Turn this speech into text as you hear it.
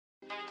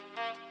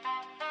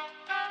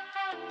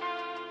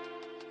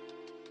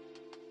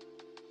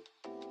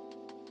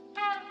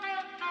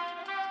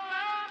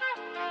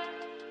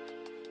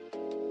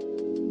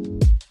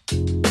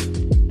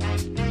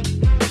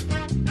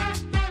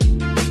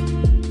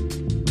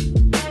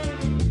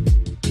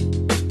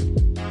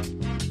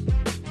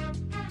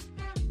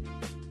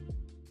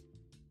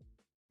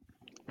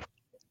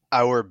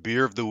Our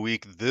beer of the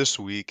week this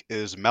week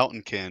is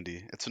Mountain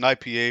Candy. It's an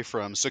IPA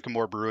from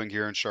Sycamore Brewing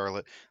here in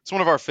Charlotte. It's one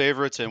of our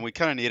favorites, and we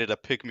kind of needed a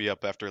pick me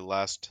up after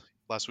last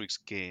week's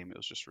game. It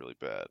was just really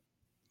bad.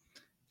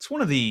 It's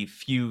one of the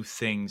few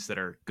things that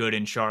are good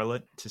in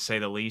Charlotte, to say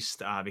the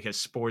least, because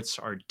sports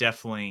are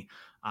definitely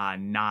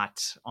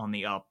not on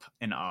the up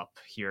and up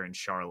here in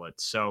Charlotte.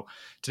 So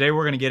today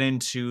we're going to get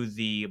into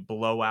the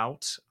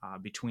blowout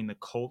between the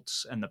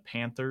Colts and the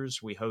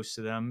Panthers. We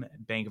hosted them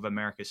at Bank of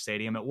America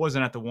Stadium. It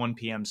wasn't at the 1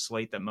 p.m.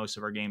 slate that most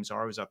of our games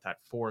are. It was at that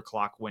 4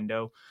 o'clock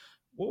window.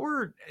 What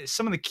were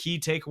some of the key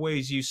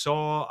takeaways you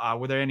saw?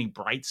 Were there any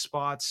bright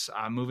spots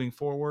moving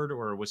forward,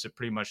 or was it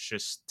pretty much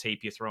just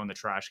tape you throw in the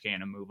trash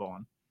can and move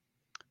on?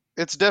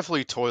 It's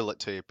definitely toilet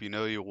tape.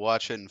 You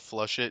watch it and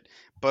flush it.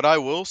 But I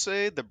will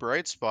say the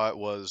bright spot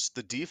was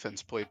the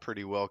defense played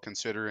pretty well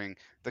considering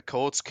the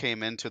Colts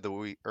came into the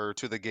week or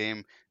to the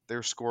game.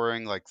 They're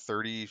scoring like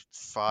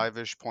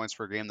 35-ish points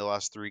per game the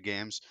last three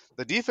games.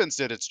 The defense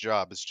did its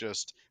job. It's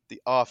just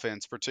the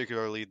offense,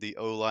 particularly the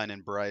O-line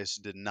and Bryce,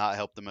 did not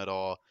help them at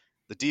all.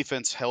 The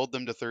defense held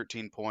them to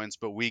 13 points,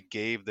 but we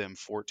gave them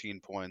 14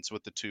 points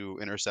with the two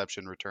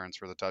interception returns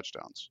for the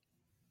touchdowns.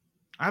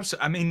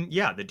 Absolutely. I mean,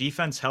 yeah, the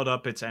defense held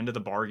up its end of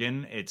the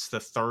bargain. It's the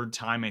third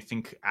time I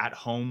think at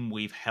home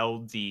we've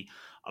held the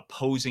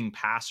opposing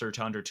passer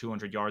to under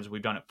 200 yards.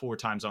 We've done it four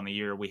times on the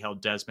year. We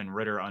held Desmond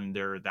Ritter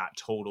under that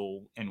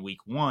total in week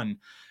one.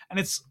 And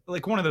it's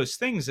like one of those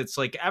things. It's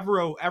like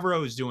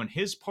Evero is doing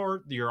his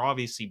part. You're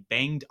obviously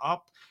banged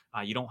up.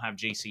 You don't have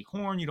J.C.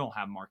 Horn. You don't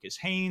have Marcus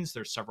Haynes.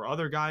 There's several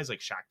other guys like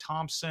Shaq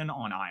Thompson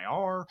on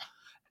IR.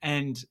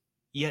 And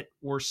yet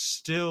we're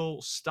still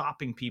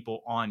stopping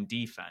people on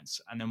defense.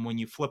 And then when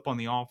you flip on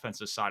the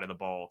offensive side of the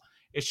ball,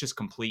 it's just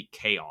complete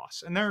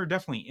chaos. And there are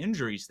definitely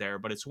injuries there,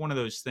 but it's one of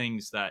those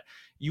things that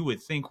you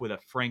would think with a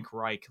Frank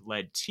Reich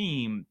led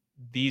team,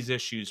 these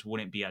issues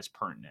wouldn't be as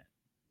pertinent.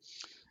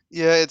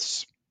 Yeah,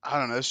 I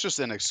don't know, it's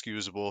just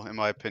inexcusable in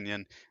my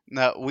opinion.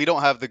 Now, we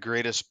don't have the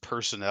greatest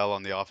personnel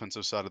on the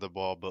offensive side of the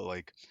ball, but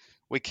like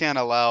we can't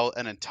allow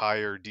an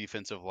entire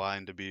defensive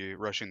line to be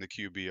rushing the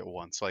QB at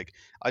once. Like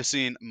I've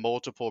seen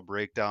multiple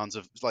breakdowns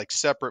of like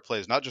separate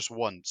plays, not just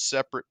one,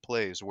 separate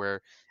plays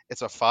where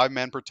it's a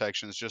five-man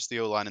protection, it's just the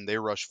O-line and they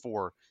rush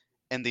four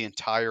and the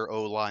entire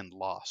O-line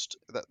lost.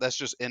 That's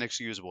just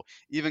inexcusable.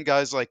 Even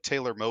guys like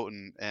Taylor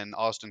Moton and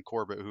Austin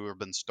Corbett who have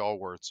been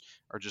stalwarts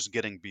are just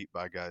getting beat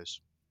by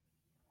guys.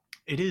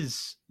 It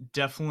has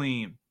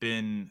definitely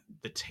been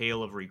the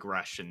tale of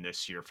regression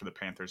this year for the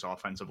Panthers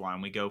offensive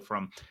line. We go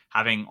from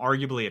having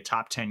arguably a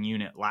top 10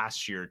 unit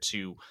last year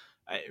to,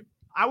 uh,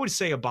 I would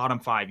say, a bottom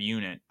five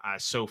unit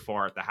so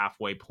far at the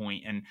halfway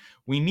point. And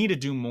we need to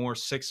do more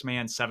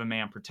 6-man,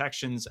 7-man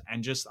protections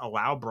and just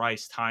allow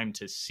Bryce time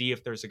to see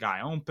if there's a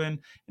guy open.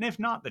 And if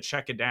not, to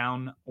check it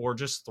down or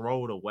just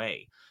throw it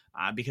away.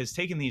 Because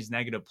taking these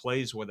negative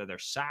plays, whether they're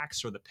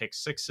sacks or the pick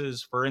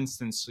sixes, for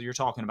instance, so you're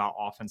talking about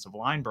offensive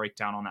line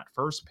breakdown on that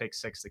first pick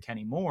six to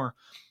Kenny Moore.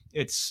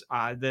 It's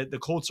the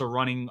Colts are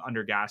running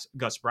under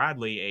Gus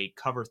Bradley a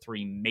cover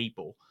three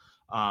maple,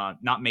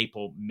 not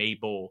maple,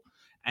 Mabel.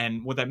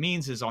 And what that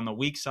means is on the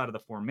weak side of the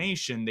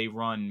formation, they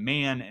run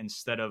man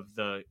instead of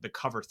the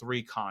cover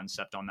three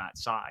concept on that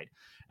side.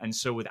 And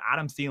so with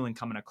Adam Thielen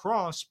coming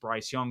across,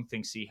 Bryce Young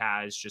thinks he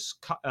has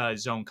just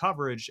zone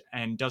coverage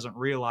and doesn't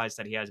realize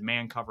that he has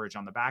man coverage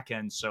on the back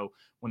end. So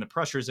when the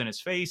pressure's in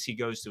his face, he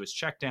goes to his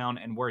check down,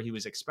 and where he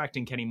was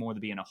expecting Kenny Moore to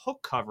be in a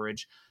hook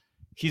coverage,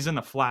 he's in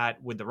the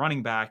flat with the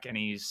running back, and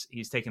he's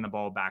taking the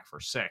ball back for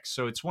six.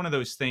 So it's one of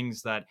those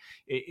things that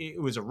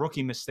it was a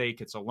rookie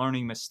mistake. It's a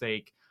learning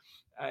mistake.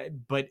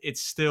 But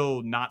it's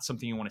still not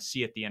something you want to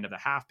see at the end of the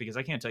half, because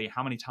I can't tell you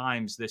how many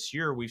times this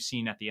year we've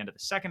seen at the end of the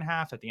second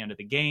half, at the end of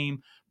the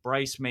game,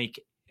 Bryce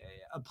make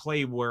a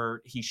play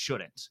where he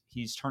shouldn't.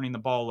 He's turning the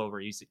ball over.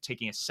 He's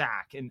taking a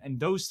sack. And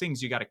those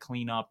things you got to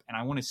clean up. And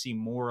I want to see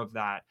more of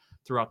that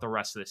throughout the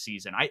rest of the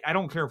season. I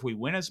don't care if we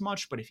win as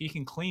much, but if he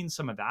can clean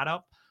some of that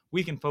up,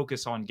 we can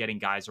focus on getting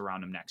guys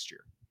around him next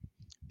year.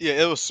 Yeah,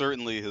 it was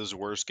certainly his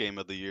worst game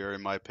of the year,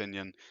 in my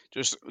opinion.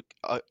 Just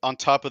on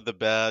top of the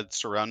bad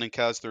surrounding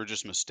cast, there were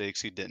just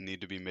mistakes he didn't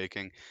need to be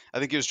making. I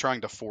think he was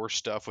trying to force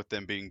stuff with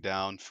them being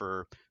down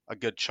for a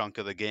good chunk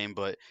of the game.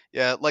 But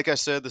yeah, like I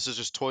said, this is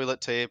just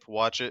toilet tape.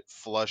 Watch it,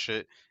 flush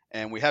it,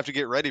 and we have to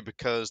get ready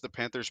because the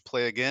Panthers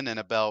play again in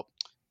about,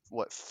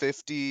 what,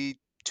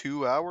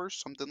 52 hours,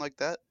 something like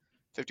that?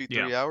 Yeah.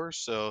 53 hours.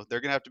 So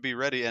they're going to have to be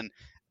ready. And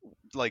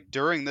like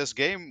during this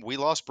game, we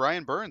lost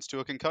Brian Burns to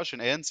a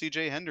concussion and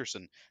CJ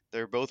Henderson.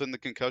 They're both in the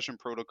concussion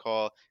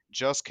protocol.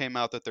 Just came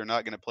out that they're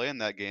not going to play in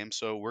that game,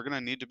 so we're going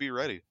to need to be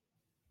ready.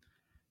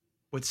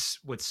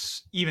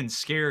 What's even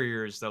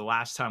scarier is the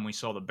last time we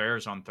saw the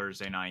Bears on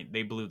Thursday night,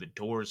 they blew the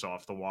doors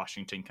off the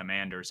Washington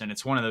Commanders, and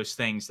it's one of those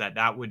things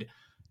that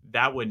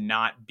would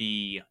not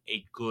be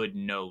a good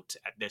note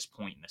at this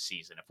point in the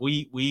season. If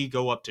we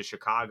go up to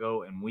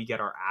Chicago and we get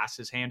our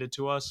asses handed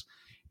to us,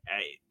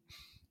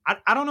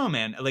 I don't know,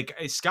 man. Like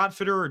Scott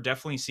Fitterer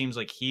definitely seems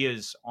like he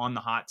is on the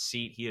hot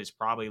seat. He is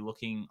probably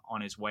looking on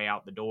his way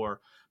out the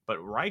door. but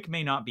Reich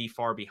may not be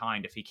far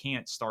behind if he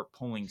can't start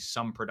pulling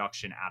some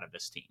production out of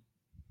this team.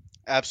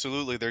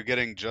 Absolutely, they're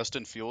getting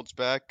Justin Fields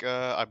back,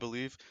 I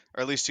believe,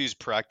 or at least he's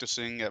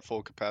practicing at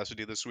full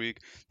capacity this week.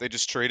 They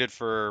just traded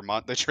for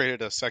they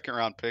traded a second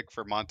round pick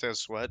for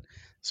Montez Sweat,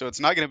 so it's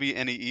not going to be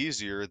any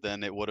easier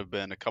than it would have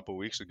been a couple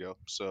weeks ago.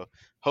 So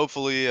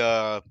hopefully,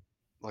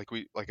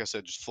 like I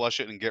said, just flush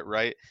it and get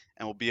right,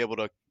 and we'll be able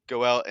to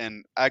go out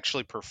and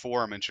actually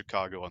perform in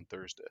Chicago on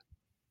Thursday.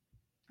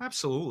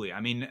 Absolutely.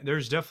 I mean,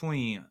 there's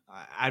definitely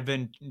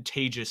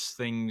advantageous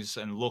things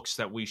and looks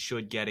that we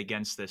should get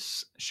against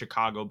this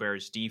Chicago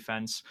Bears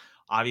defense.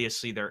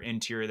 Obviously, their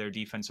interior, their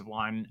defensive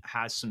line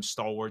has some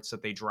stalwarts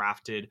that they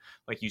drafted.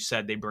 Like you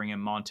said, they bring in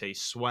Monte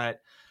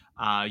Sweat.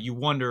 You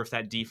wonder if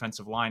that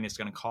defensive line is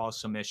going to cause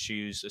some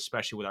issues,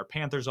 especially with our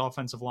Panthers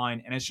offensive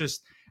line. And it's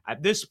just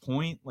at this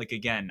point, like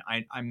again,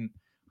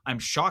 I'm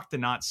shocked to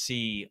not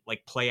see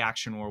like play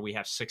action where we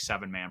have 6,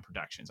 7 man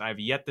protections. I have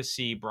yet to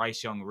see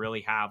Bryce Young really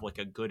have like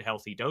a good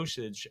healthy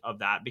dosage of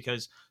that,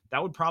 because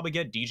that would probably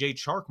get DJ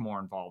Chark more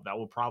involved. That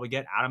would probably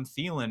get Adam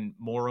Thielen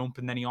more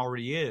open than he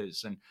already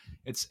is. And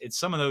it's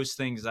some of those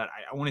things that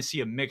I want to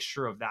see a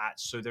mixture of that.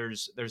 So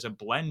there's a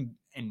blend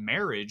and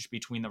marriage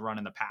between the run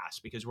and the pass,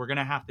 because we're going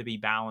to have to be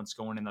balanced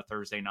going into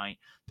Thursday night.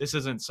 This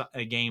isn't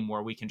a game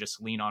where we can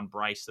just lean on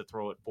Bryce to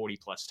throw it 40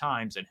 plus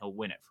times and he'll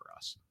win it for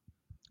us.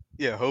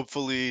 Yeah,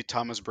 hopefully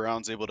Thomas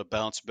Brown's able to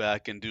bounce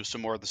back and do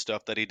some more of the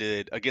stuff that he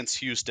did against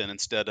Houston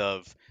instead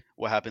of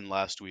what happened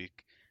last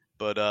week.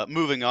 But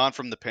moving on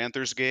from the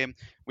Panthers game,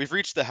 we've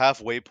reached the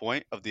halfway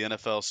point of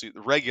the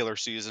regular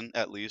season,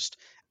 at least.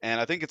 And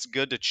I think it's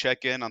good to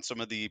check in on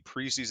some of the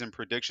preseason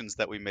predictions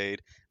that we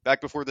made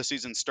back before the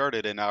season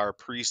started in our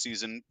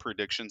preseason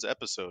predictions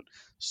episode.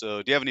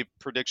 So, do you have any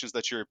predictions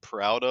that you're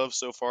proud of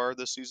so far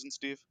this season,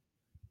 Steve?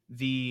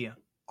 The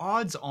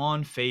odds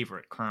on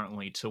favorite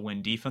currently to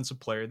win Defensive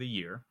Player of the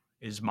Year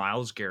is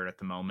Miles Garrett at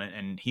the moment,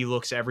 and he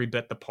looks every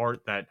bit the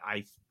part that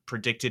I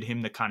predicted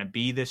him to kind of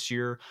be this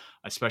year,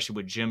 especially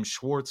with Jim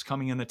Schwartz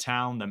coming into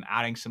town, them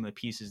adding some of the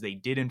pieces they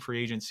did in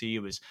free agency.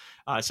 It was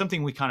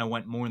something we kind of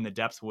went more in the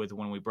depth with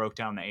when we broke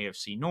down the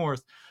AFC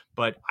North.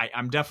 But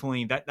I'm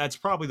definitely that's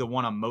probably the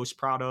one I'm most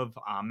proud of.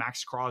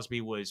 Max Crosby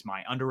was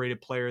my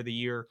underrated player of the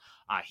year.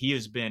 He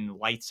has been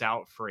lights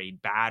out for a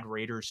bad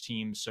Raiders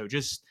team. So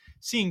just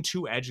seeing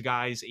two edge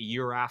guys a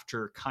year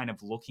after kind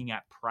of looking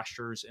at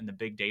pressures in the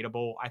big data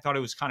bowl, I thought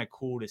it was kind of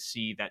cool to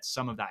see that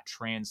some of that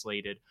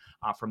translated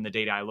from the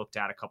data I looked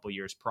at a couple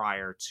years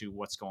prior to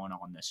what's going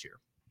on this year.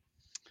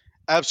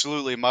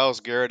 Absolutely. Miles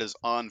Garrett is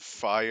on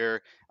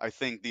fire. I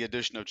think the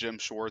addition of Jim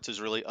Schwartz has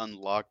really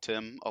unlocked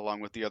him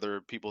along with the other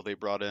people they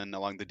brought in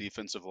along the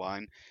defensive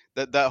line.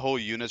 That whole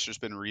unit's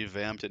just been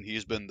revamped and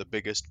he's been the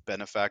biggest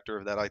benefactor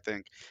of that, I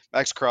think.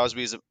 Max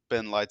Crosby's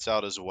been lights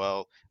out as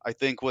well. I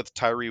think with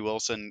Tyree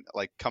Wilson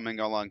like coming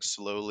along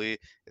slowly,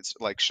 it's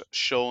like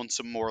shown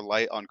some more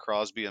light on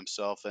Crosby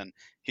himself and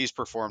he's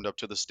performed up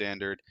to the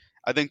standard.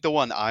 I think the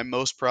one I'm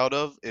most proud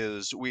of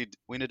is we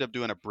ended up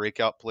doing a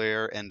breakout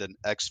player and an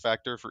X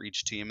factor for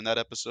each team in that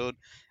episode.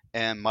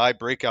 And my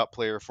breakout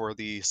player for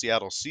the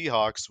Seattle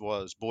Seahawks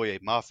was Boye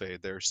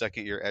Mafe, their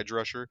second year edge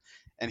rusher.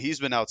 And he's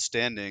been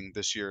outstanding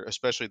this year,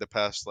 especially the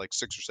past like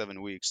 6 or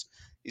 7 weeks.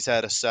 He's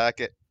had a sack,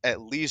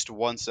 at least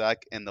one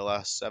sack in the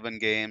last 7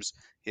 games.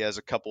 He has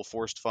a couple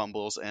forced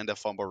fumbles and a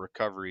fumble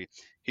recovery.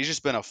 He's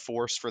just been a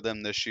force for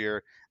them this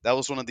year. That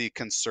was one of the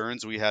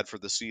concerns we had for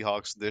the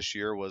Seahawks this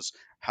year was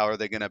how are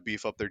they going to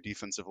beef up their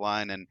defensive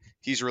line? And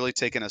he's really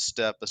taken a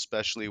step,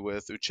 especially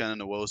with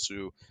Uchenna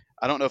Nwosu.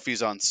 I don't know if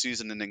he's on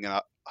season-ending He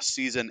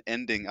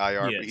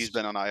IR, but he's is.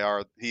 been on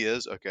IR. He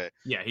is okay.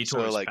 Yeah, he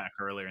tore So his like, pec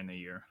earlier in the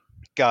year.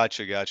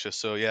 gotcha.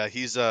 So yeah,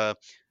 he's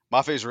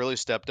Maffei's really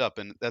stepped up,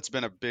 and that's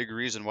been a big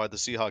reason why the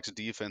Seahawks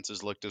defense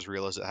has looked as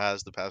real as it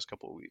has the past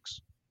couple of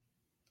weeks.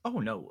 Oh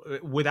no,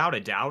 without a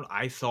doubt,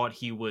 I thought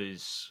he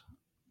was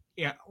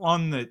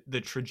on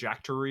the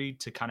trajectory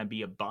to kind of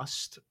be a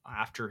bust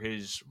after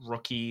his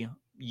rookie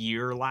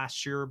year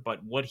last year.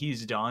 But what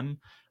he's done,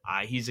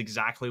 he's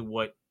exactly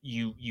what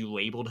you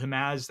labeled him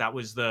as. That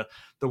was the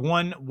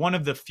one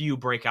of the few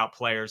breakout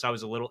players I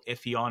was a little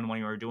iffy on when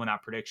we were doing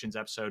that predictions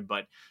episode.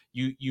 But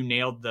you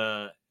nailed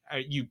the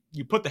you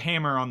put the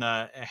hammer on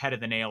the head of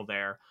the nail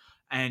there.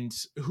 And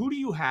who do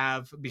you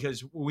have?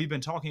 Because we've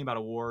been talking about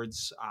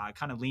awards,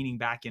 kind of leaning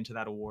back into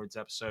that awards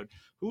episode.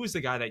 Who is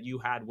the guy that you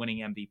had winning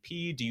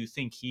MVP? Do you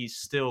think he's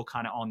still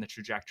kind of on the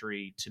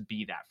trajectory to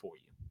be that for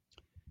you?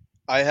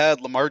 I had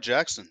Lamar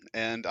Jackson,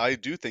 and I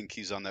do think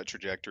he's on that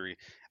trajectory.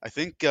 I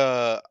think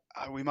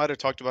we might have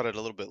talked about it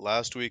a little bit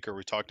last week, or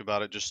we talked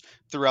about it just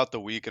throughout the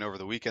week and over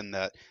the weekend.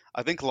 That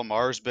I think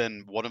Lamar's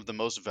been one of the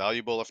most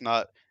valuable, if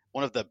not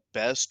one of the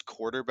best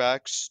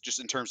quarterbacks just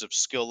in terms of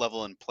skill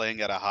level and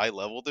playing at a high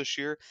level this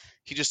year.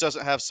 He just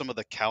doesn't have some of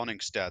the counting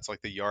stats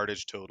like the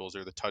yardage totals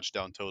or the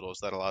touchdown totals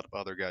that a lot of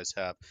other guys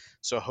have.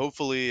 So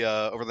hopefully,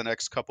 over the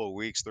next couple of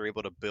weeks, they're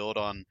able to build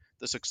on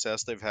the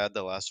success they've had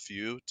the last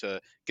few to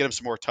get him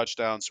some more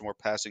touchdowns, some more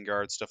passing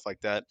yards, stuff like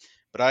that.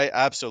 But I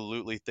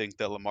absolutely think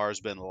that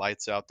Lamar's been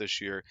lights out this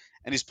year,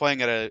 and he's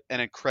playing at an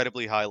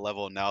incredibly high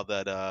level now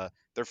that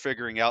they're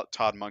figuring out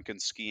Todd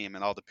Monken's scheme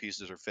and all the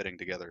pieces are fitting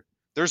together.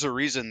 There's a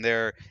reason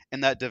they're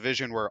in that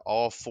division where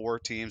all four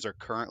teams are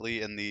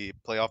currently in the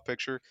playoff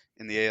picture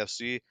in the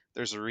AFC.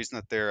 There's a reason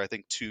that they're, I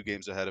think, 2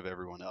 games ahead of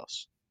everyone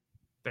else.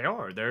 They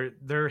are.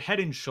 They're head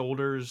and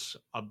shoulders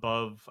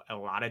above a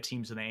lot of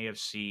teams in the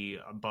AFC,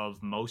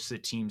 above most of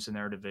the teams in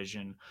their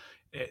division.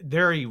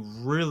 They're a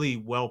really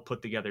well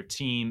put together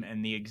team,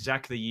 and the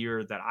exact the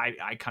year that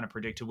I kind of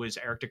predicted was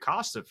Eric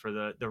DeCosta for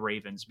the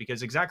Ravens,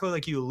 because exactly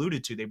like you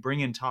alluded to, they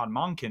bring in Todd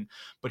Monken,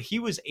 but he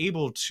was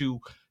able to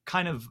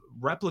kind of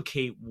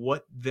replicate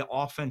what the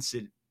offense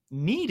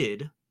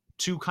needed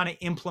to kind of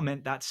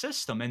implement that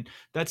system. And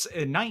that's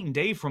a night and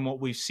day from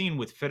what we've seen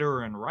with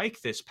Fitterer and Reich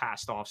this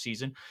past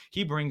offseason.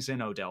 He brings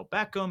in Odell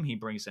Beckham, he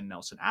brings in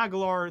Nelson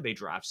Aguilar, they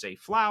draft Zay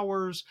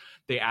Flowers,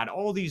 they add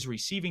all these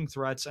receiving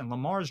threats, and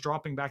Lamar's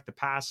dropping back the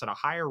pass at a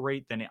higher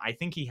rate than I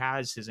think he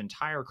has his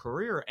entire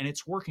career, and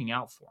it's working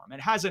out for him.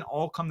 It hasn't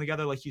all come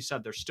together, like you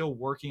said. They're still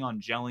working on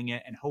gelling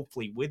it, and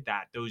hopefully with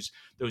that,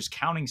 those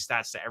counting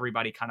stats that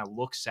everybody kind of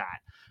looks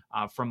at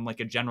from like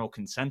a general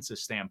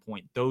consensus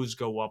standpoint, those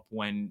go up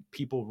when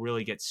people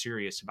really get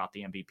serious about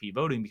the MVP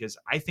voting, because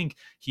I think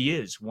he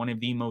is one of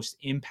the most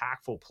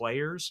impactful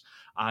players,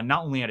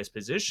 not only at his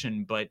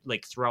position but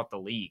like throughout the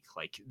league.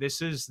 Like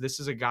this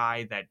is a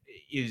guy that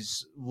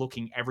is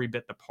looking every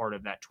bit the part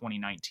of that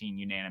 2019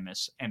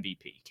 unanimous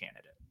MVP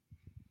candidate.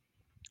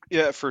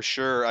 Yeah, for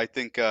sure. I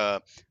think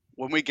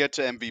when we get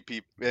to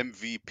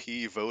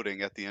MVP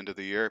voting at the end of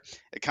the year,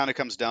 it kind of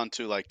comes down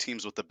to like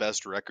teams with the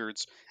best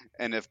records.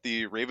 And if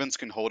the Ravens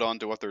can hold on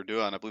to what they're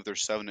doing, I believe they're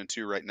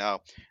 7-2 right now.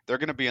 They're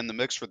going to be in the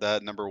mix for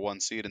that number one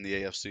seed in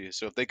the AFC.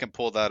 So if they can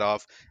pull that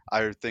off,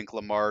 I think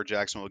Lamar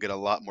Jackson will get a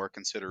lot more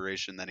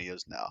consideration than he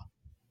is now.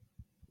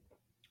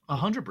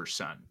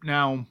 100%.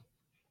 Now,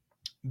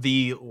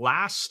 the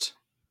last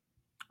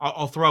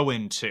I'll throw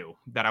in two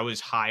that I was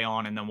high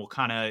on, and then we'll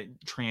kind of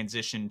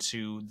transition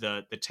to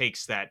the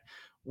takes that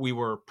we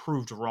were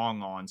proved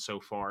wrong on so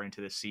far into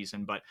this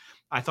season. But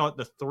I thought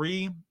the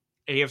three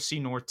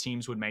AFC North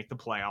teams would make the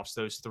playoffs.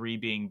 Those three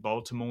being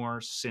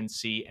Baltimore,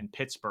 Cincy, and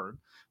Pittsburgh.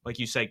 Like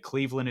you said,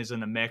 Cleveland is in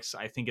the mix.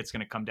 I think it's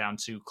going to come down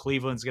to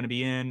Cleveland's going to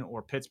be in,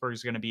 or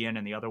Pittsburgh's going to be in,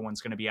 and the other one's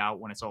going to be out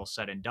when it's all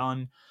said and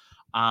done.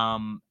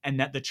 And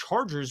that the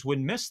Chargers would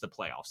miss the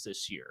playoffs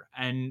this year.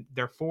 And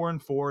they're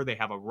 4-4. They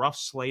have a rough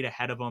slate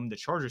ahead of them. The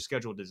Chargers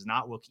schedule does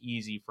not look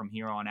easy from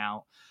here on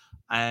out.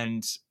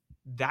 And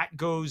that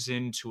goes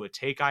into a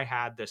take I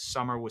had this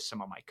summer with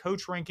some of my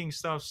coach ranking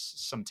stuff,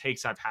 some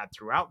takes I've had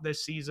throughout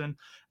this season.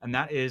 And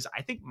that is,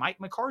 I think Mike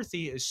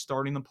McCarthy is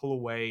starting to pull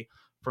away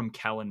from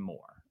Kellen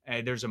Moore.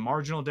 There's a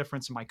marginal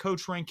difference in my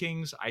coach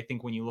rankings. I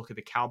think when you look at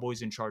the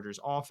Cowboys and Chargers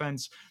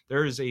offense,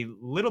 there is a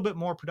little bit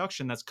more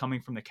production that's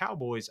coming from the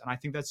Cowboys. And I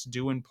think that's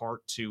due in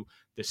part to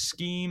the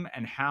scheme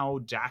and how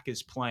Dak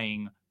is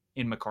playing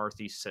in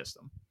McCarthy's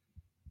system.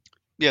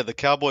 Yeah, the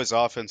Cowboys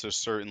offense is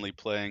certainly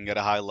playing at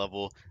a high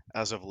level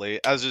as of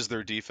late, as is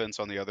their defense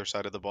on the other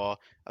side of the ball.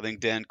 I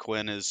think Dan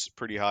Quinn is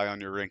pretty high on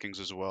your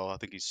rankings as well. I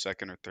think he's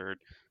second or third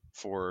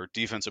for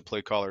defensive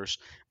play callers.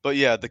 But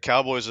yeah, the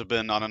Cowboys have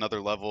been on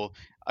another level.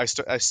 I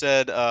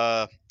said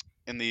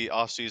in the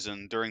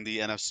offseason during the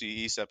NFC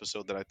East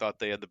episode that I thought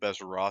they had the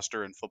best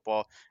roster in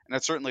football, and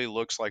it certainly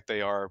looks like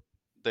they are.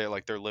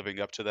 They're living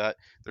up to that.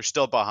 They're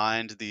still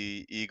behind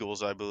the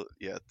Eagles, I believe.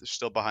 Yeah, they're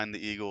still behind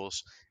the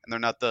Eagles, and they're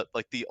not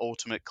the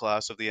ultimate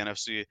class of the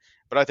NFC,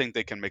 but I think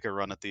they can make a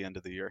run at the end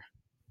of the year.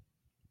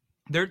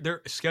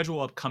 Their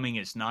schedule upcoming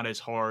is not as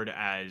hard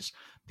as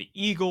the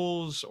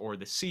Eagles or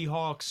the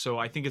Seahawks. So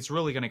I think it's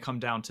really going to come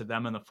down to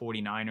them and the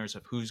 49ers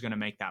of who's going to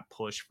make that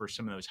push for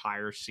some of those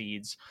higher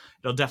seeds.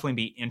 It'll definitely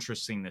be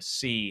interesting to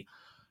see.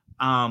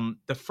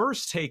 The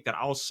first take that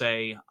I'll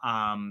say,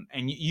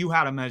 and you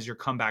had him as your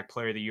comeback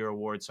player of the year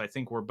award, so I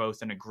think we're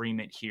both in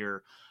agreement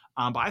here.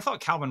 But I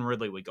thought Calvin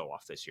Ridley would go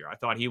off this year. I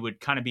thought he would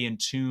kind of be in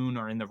tune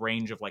or in the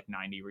range of like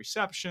 90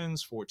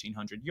 receptions,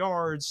 1,400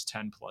 yards,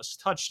 10 plus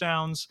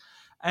touchdowns.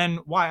 And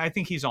why I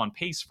think he's on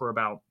pace for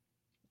about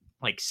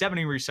like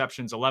 70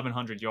 receptions,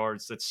 1,100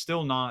 yards. That's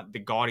still not the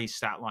gaudy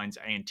stat lines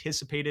I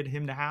anticipated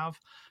him to have.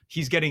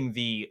 He's getting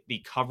the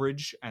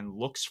coverage and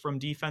looks from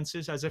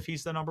defenses as if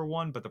he's the number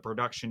one, but the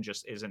production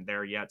just isn't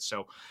there yet.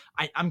 So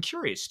I'm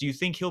curious, do you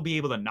think he'll be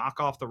able to knock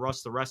off the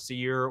rest of the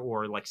year,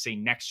 or like say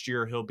next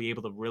year he'll be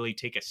able to really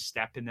take a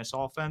step in this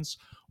offense?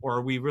 Or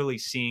are we really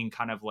seeing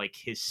kind of like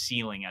his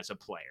ceiling as a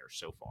player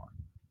so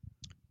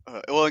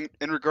far? Well,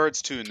 in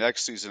regards to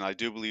next season, I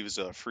do believe he's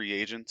a free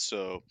agent,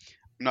 so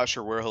I'm not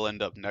sure where he'll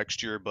end up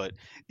next year, but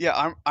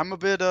yeah, I'm a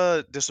bit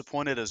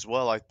disappointed as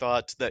well. I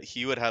thought that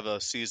he would have a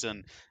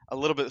season a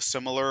little bit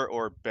similar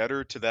or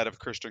better to that of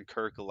Christian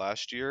Kirk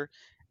last year.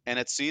 And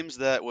it seems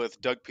that with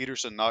Doug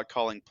Peterson not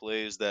calling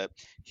plays that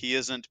he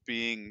isn't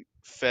being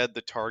fed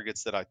the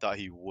targets that I thought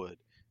he would.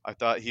 I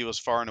thought he was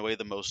far and away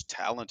the most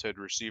talented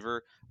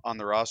receiver on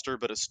the roster,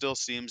 but it still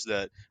seems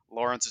that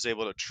Lawrence is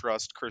able to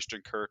trust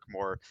Christian Kirk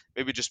more,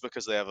 maybe just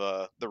because they have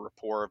the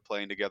rapport of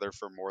playing together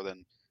for more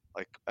than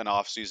like an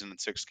off season in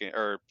 6 game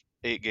or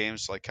 8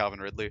 games like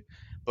Calvin Ridley.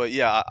 But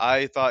yeah,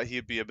 I thought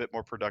he'd be a bit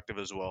more productive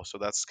as well. So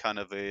that's kind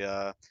of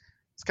a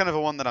it's kind of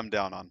a one that I'm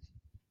down on.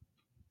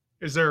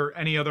 Is there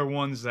any other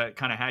ones that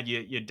kind of had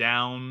you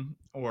down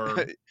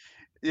or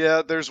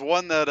Yeah, there's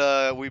one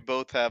that we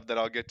both have that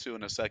I'll get to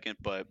in a second,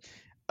 but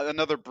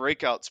another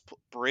breakout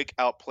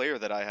player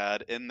that I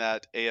had in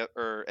that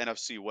or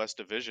NFC West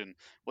division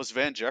was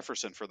Van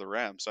Jefferson for the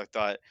Rams. I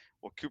thought,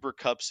 well, Cooper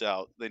Cup's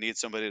out, they need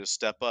somebody to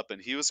step up,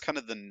 and he was kind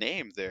of the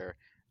name there.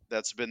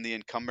 That's been the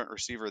incumbent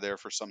receiver there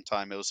for some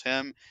time. It was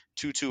him,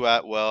 Tutu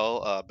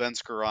Atwell, Ben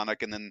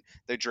Skoranek, and then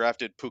they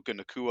drafted Puka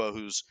Nakua,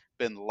 who's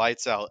been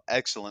lights out,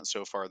 excellent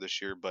so far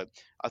this year. But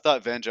I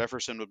thought Van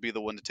Jefferson would be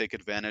the one to take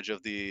advantage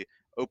of the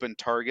open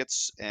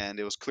targets, and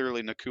it was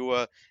clearly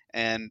Nakua.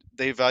 And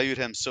they valued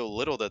him so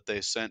little that they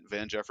sent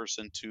Van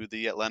Jefferson to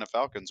the Atlanta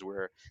Falcons,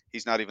 where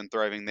he's not even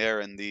thriving there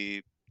in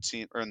the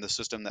team or in the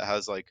system that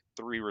has like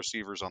 3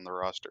 receivers on the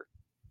roster.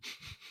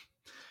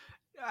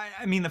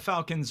 I mean, the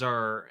Falcons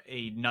are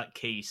a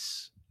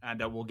nutcase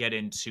that we'll get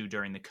into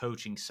during the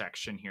coaching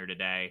section here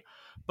today.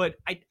 But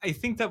I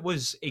think that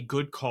was a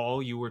good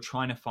call. You were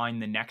trying to find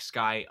the next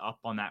guy up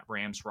on that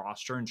Rams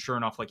roster. And sure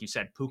enough, like you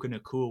said, Puka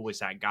Nakua was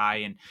that guy.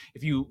 And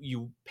if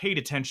you paid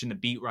attention to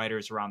beat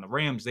writers around the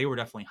Rams, they were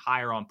definitely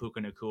higher on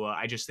Puka Nakua.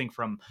 I just think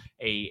from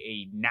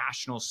a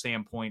national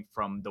standpoint,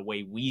 from the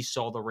way we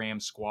saw the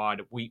Rams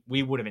squad, we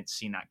would haven't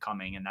seen that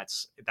coming. And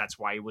that's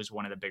why it was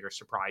one of the bigger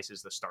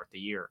surprises to start the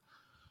year.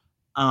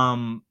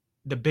 Um,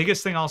 the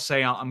biggest thing I'll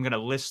say, I'm going to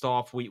list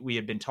off. We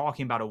had been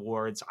talking about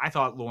awards. I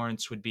thought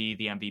Lawrence would be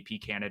the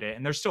MVP candidate,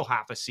 and there's still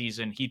half a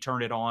season. He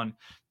turned it on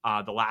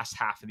the last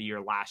half of the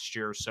year last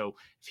year. So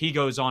if he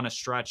goes on a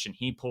stretch and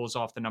he pulls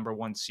off the number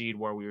one seed,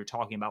 where we were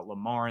talking about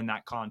Lamar in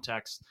that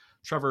context,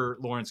 Trevor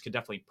Lawrence could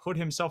definitely put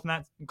himself in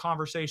that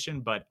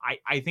conversation. But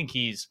I think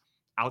he's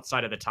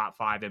outside of the top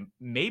five and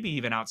maybe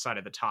even outside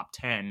of the top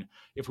 10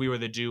 if we were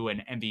to do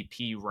an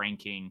MVP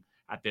ranking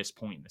at this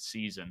point in the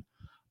season.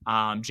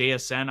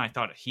 JSN, I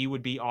thought he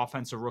would be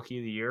offensive rookie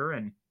of the year.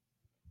 And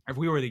if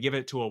we were to give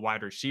it to a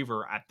wide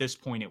receiver at this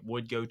point, it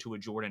would go to a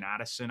Jordan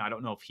Addison. I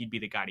don't know if he'd be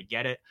the guy to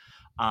get it.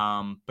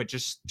 But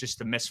just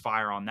the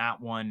misfire on that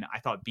one. I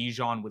thought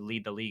Bijan would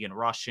lead the league in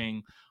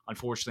rushing.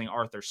 Unfortunately,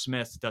 Arthur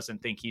Smith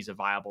doesn't think he's a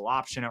viable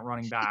option at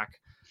running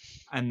back.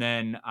 And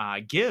then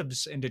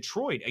Gibbs in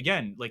Detroit,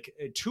 again, like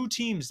two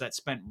teams that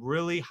spent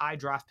really high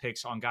draft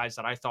picks on guys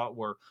that I thought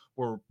were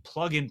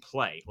plug and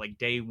play, like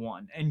day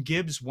one. And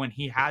Gibbs, when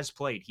he has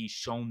played, he's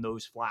shown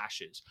those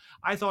flashes.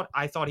 I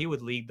thought he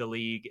would lead the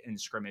league in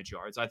scrimmage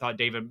yards. I thought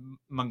David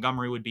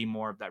Montgomery would be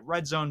more of that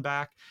red zone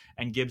back,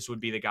 and Gibbs would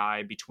be the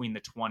guy between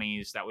the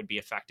 20s that would be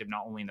effective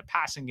not only in the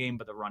passing game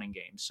but the running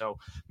game. So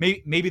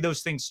maybe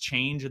those things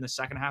change in the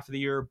second half of the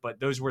year,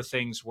 but those were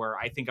things where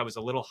I think I was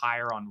a little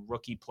higher on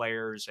rookie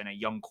players and a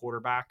young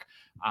quarterback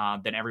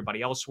than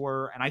everybody else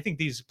were. And I think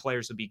these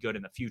players would be good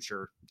in the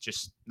future,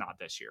 just not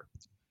this year.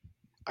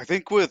 I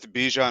think with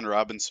Bijan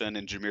Robinson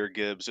and Jameer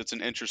Gibbs, it's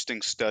an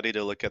interesting study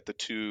to look at the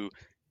two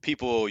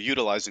people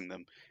utilizing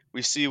them.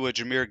 We see with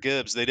Jameer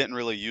Gibbs, they didn't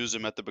really use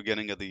him at the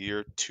beginning of the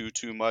year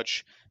too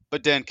much,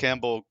 but Dan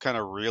Campbell kind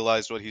of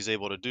realized what he's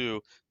able to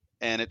do,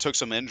 and it took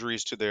some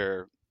injuries to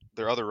their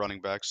other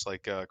running backs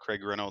like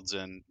Craig Reynolds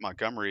and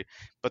Montgomery,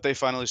 but they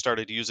finally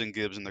started using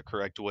Gibbs in the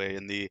correct way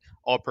in the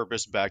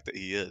all-purpose back that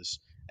he is.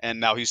 And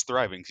now he's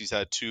thriving. He's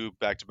had 2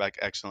 back-to-back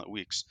excellent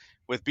weeks.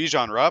 With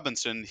Bijan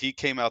Robinson, he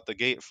came out the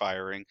gate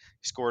firing.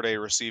 He scored a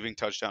receiving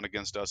touchdown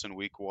against us in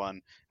week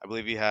 1. I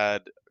believe he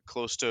had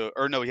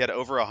he had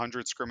over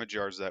 100 scrimmage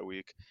yards that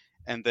week.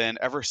 And then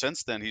ever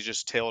since then, he's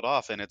just tailed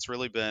off. And it's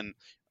really been,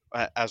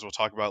 as we'll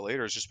talk about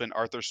later, it's just been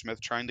Arthur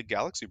Smith trying to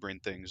galaxy brain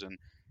things and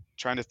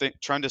trying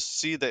to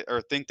see that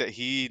or think that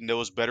he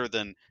knows better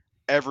than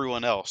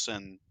everyone else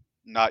and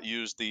not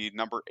use the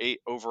number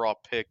 8 overall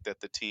pick that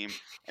the team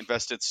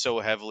invested so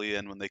heavily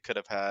in when they could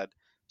have had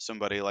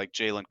somebody like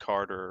Jalen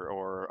Carter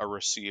or a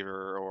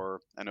receiver or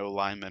an O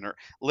lineman or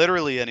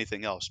literally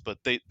anything else. But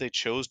they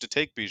chose to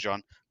take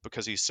Bijan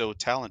because he's so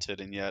talented,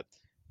 and yet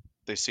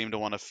they seem to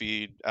want to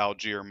feed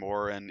Algier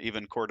more and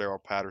even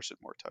Cordero Patterson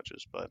more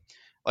touches. But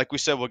like we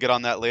said, we'll get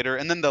on that later.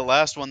 And then the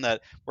last one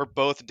that we're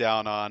both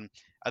down on,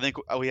 I think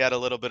we had a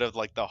little bit of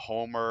like the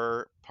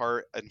homer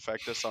part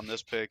infect us on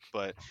this pick,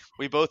 but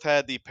we both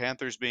had the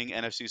Panthers being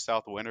NFC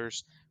South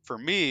winners. For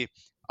me,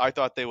 I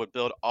thought they would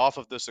build off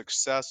of the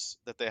success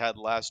that they had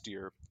last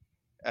year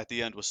at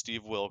the end with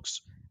Steve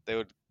Wilkes. They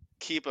would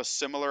keep a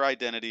similar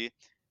identity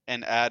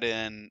and add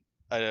in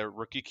a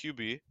rookie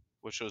QB,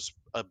 which was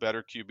a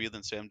better QB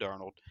than Sam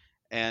Darnold,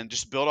 and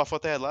just build off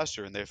what they had last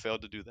year, and they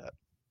failed to do that.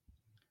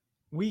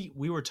 We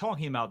were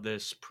talking about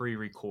this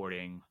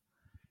pre-recording.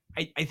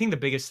 I think the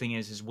biggest thing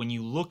is when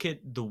you look at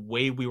the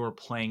way we were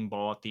playing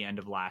ball at the end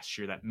of last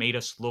year that made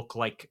us look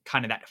like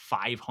kind of that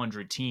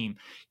 500 team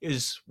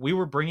is we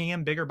were bringing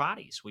in bigger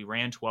bodies. We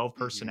ran 12 Hmm.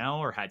 personnel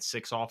or had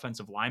six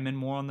offensive linemen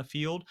more on the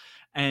field,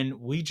 and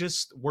we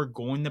just were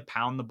going to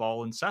pound the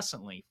ball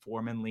incessantly.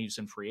 Foreman leaves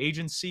in free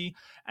agency,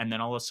 and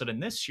then all of a sudden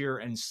this year,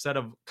 instead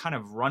of kind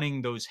of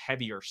running those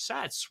heavier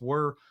sets,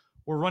 we're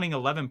running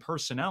 11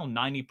 personnel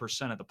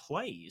 90% of the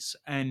plays.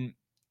 And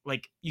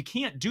like you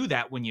can't do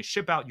that when you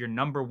ship out your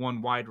number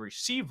one wide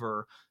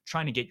receiver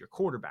trying to get your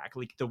quarterback.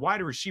 Like the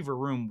wide receiver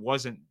room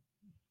wasn't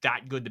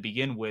that good to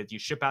begin with. You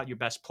ship out your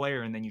best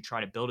player and then you try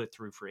to build it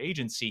through free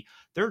agency.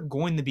 There are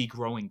going to be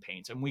growing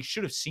pains, and we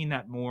should have seen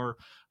that more.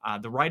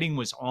 The writing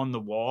was on the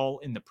wall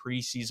in the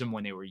preseason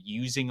when they were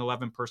using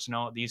 11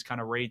 personnel at these kind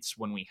of rates.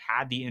 When we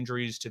had the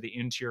injuries to the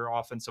interior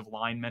offensive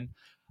linemen,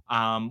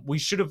 we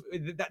should have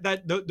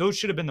those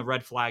should have been the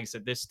red flags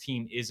that this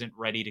team isn't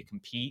ready to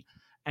compete.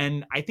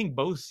 And I think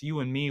both you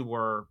and me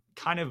were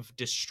kind of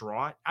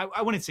distraught.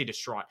 I wouldn't say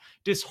distraught,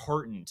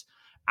 disheartened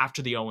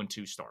after the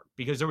 0-2 start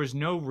because there was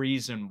no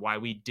reason why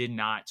we did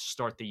not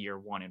start the year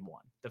 1-1.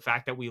 The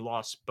fact that we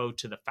lost both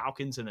to the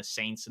Falcons and the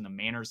Saints in the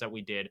manners that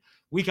we did,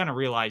 we kind of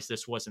realized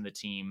this wasn't the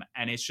team.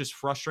 And it's just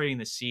frustrating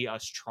to see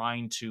us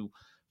trying to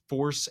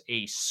force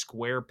a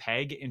square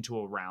peg into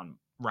a round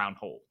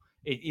hole.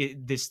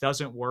 This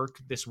doesn't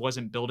work. This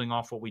wasn't building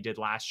off what we did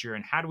last year.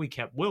 And had we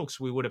kept Wilkes,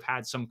 we would have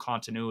had some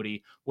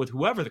continuity with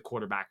whoever the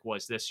quarterback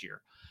was this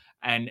year.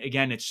 And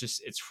again,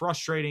 it's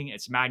frustrating.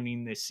 It's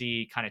maddening to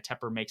see kind of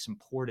Tepper make some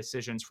poor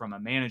decisions from a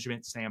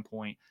management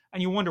standpoint,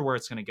 and you wonder where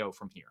it's going to go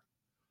from here.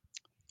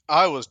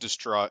 I was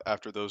distraught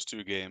after those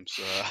 2 games.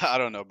 I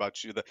don't know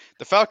about you.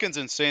 The Falcons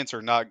and Saints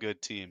are not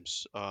good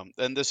teams.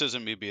 And this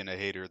isn't me being a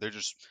hater.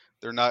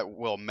 They're not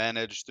well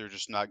managed. They're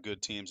just not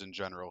good teams in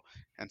general.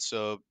 And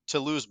so to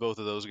lose both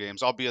of those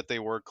games, albeit they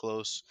were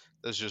close,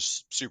 that's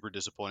just super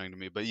disappointing to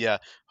me. But yeah,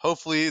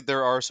 hopefully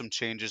there are some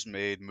changes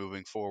made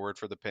moving forward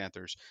for the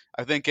Panthers.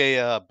 I think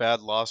a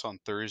bad loss on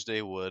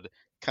Thursday would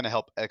kind of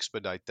help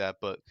expedite that,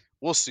 but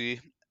we'll see.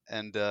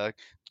 And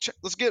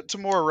let's get to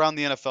more around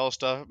the NFL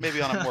stuff,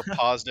 maybe on a more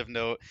positive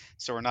note,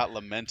 so we're not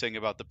lamenting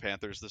about the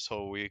Panthers this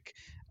whole week.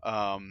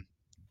 Um,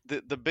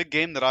 the big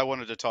game that I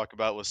wanted to talk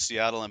about was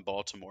Seattle and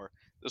Baltimore.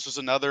 This was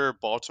another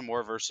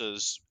Baltimore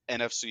versus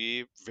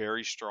NFC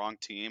very strong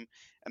team,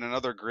 and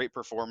another great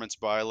performance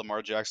by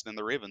Lamar Jackson and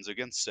the Ravens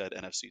against said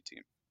NFC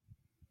team.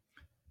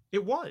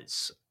 It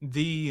was.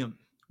 The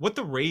What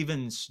the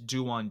Ravens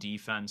do on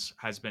defense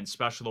has been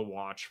special to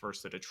watch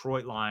versus the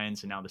Detroit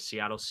Lions and now the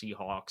Seattle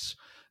Seahawks.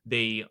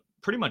 They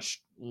pretty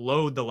much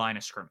load the line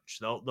of scrimmage.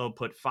 They'll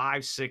put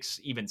five, six,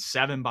 even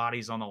seven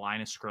bodies on the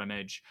line of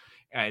scrimmage.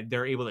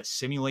 They're able to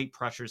simulate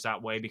pressures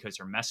that way because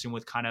they're messing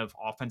with kind of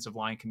offensive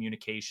line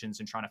communications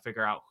and trying to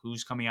figure out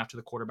who's coming after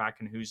the quarterback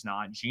and who's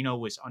not. Geno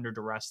was under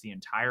duress the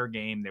entire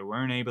game. They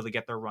weren't able to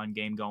get their run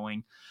game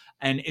going,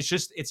 and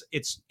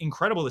it's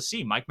incredible to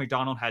see. Mike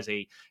McDonald has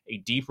a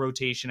deep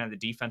rotation at the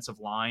defensive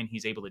line.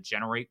 He's able to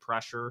generate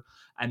pressure,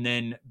 and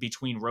then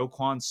between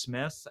Roquan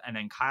Smith and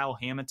then Kyle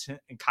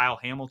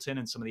Hamilton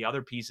and some of the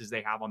other pieces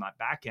they have on that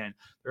back end,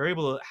 they're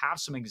able to have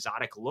some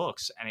exotic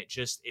looks, and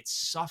it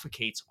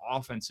suffocates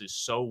offenses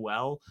so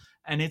well.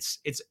 And it's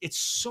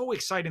so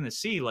exciting to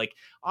see. Like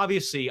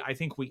obviously, I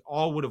think we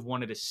all would have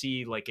wanted to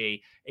see like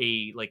a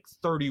like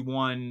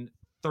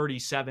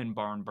 31-37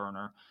 barn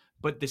burner,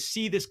 but to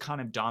see this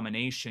kind of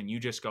domination, you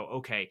just go,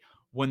 okay,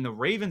 when the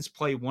Ravens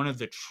play one of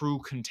the true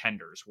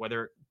contenders,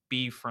 whether it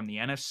be from the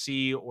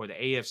NFC or the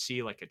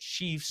AFC, like a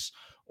Chiefs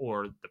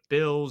or the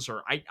Bills,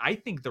 or I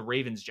think the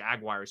Ravens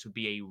Jaguars would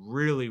be a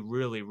really,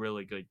 really,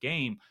 really good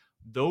game.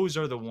 Those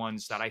are the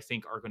ones that I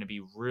think are going to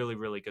be really,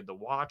 really good to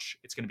watch.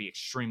 It's going to be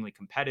extremely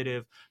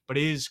competitive, but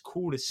it is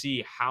cool to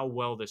see how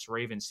well this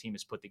Ravens team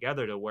is put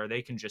together to where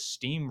they can just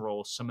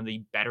steamroll some of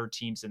the better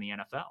teams in the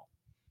NFL.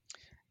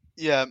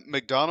 Yeah,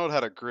 McDonald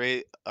had a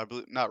great, I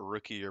believe, not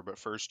rookie year, but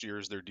first year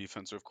as their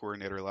defensive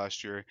coordinator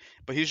last year.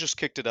 But he's just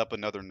kicked it up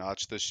another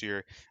notch this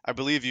year. I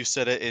believe you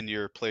said it in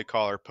your play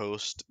caller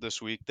post this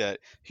week that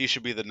he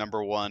should be the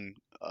number one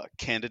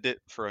candidate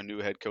for a new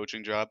head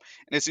coaching job.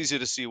 And it's easy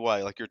to see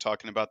why. Like you're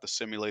talking about the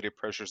simulated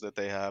pressures that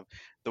they have,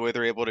 the way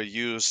they're able to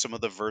use some of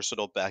the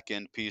versatile back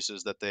end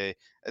pieces that they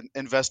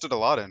invested a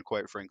lot in,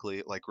 quite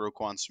frankly, like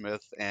Roquan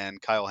Smith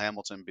and Kyle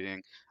Hamilton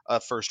being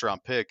a first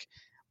round pick.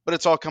 But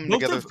it's all coming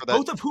both together of for that.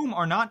 both of whom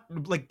are not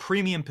like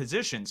premium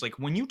positions. Like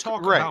when you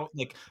talk Right. about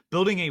like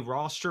building a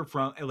roster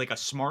from like a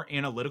smart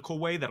analytical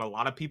way that a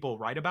lot of people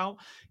write about,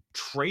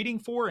 trading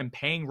for and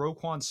paying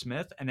Roquan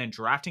Smith and then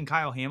drafting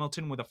Kyle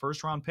Hamilton with a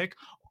first round pick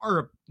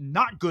are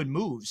not good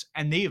moves,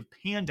 and they have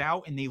panned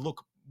out and they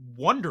look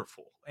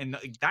wonderful, and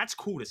like, that's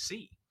cool to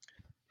see.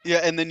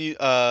 Yeah, and then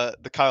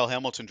the Kyle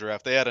Hamilton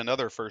draft, they had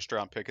another first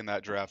round pick in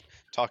that draft,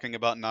 talking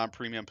about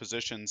non-premium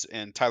positions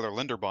in Tyler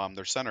Linderbaum,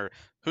 their center,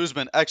 who's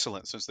been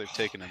excellent since they've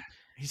taken him.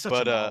 He's such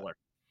a But baller.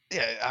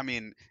 yeah, I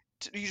mean,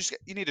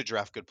 you need to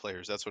draft good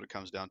players. That's what it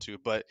comes down to.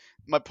 But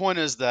my point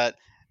is that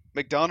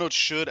McDonald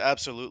should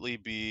absolutely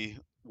be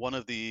one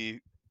of the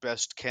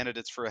best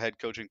candidates for a head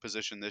coaching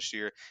position this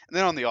year. And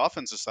then on the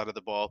offensive side of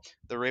the ball,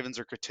 the Ravens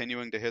are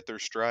continuing to hit their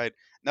stride.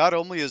 Not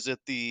only is it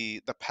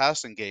the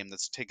passing game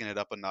that's taken it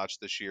up a notch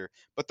this year,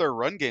 but their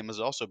run game has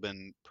also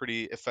been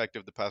pretty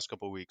effective the past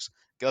couple weeks.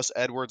 Gus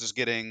Edwards is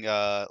getting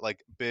like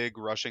big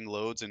rushing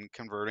loads and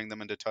converting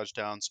them into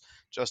touchdowns.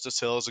 Justice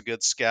Hill is a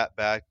good scat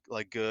back,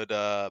 like good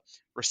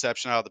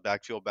reception out of the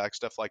backfield, back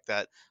stuff like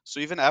that. So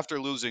even after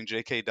losing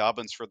J.K.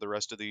 Dobbins for the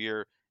rest of the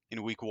year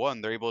in Week 1,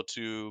 they're able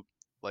to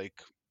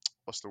like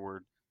what's the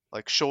word?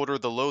 Like shoulder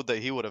the load that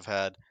he would have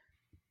had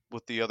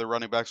with the other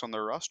running backs on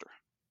their roster.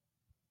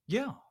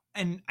 Yeah.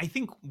 And I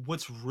think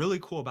what's really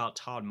cool about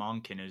Todd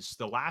Monken is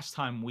the last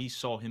time we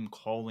saw him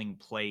calling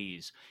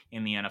plays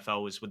in the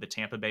NFL was with the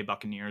Tampa Bay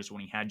Buccaneers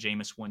when he had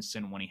Jameis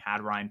Winston, when he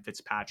had Ryan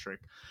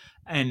Fitzpatrick.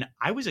 And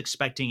I was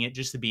expecting it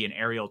just to be an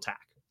aerial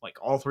attack, like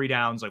all three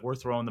downs, like we're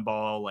throwing the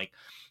ball like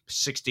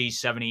 60,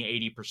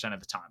 70, 80% of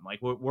the time. Like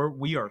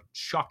we are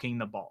chucking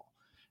the ball.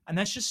 And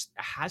that's just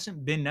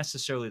hasn't been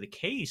necessarily the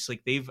case.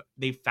 Like they've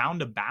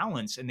found a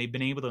balance and they've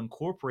been able to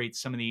incorporate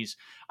some of these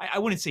I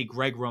wouldn't say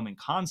Greg Roman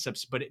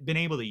concepts, but been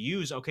able to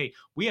use, okay,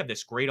 we have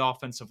this great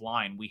offensive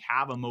line. We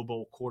have a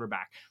mobile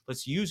quarterback.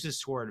 Let's use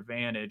this to our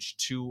advantage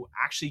to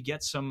actually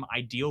get some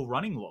ideal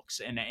running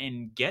looks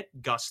and get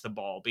Gus the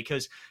ball.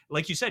 Because,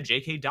 like you said,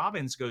 J.K.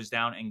 Dobbins goes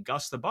down and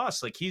Gus the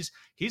bus. Like he's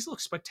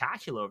looked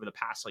spectacular over the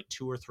past like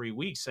 2 or 3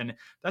 weeks. And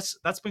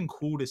that's been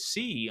cool to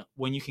see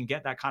when you can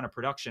get that kind of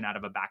production out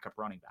of a backup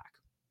running back.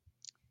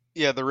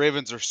 Yeah, the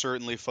Ravens are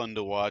certainly fun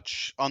to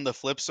watch. On the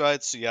flip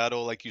side,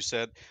 Seattle, like you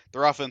said,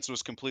 their offense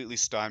was completely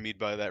stymied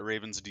by that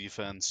Ravens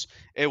defense.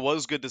 It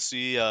was good to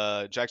see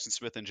Jackson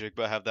Smith and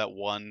Jigba have that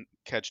one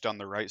catch down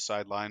the right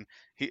sideline.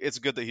 It's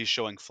good that he's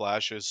showing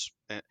flashes.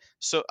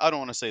 So I don't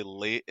want to say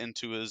late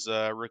into his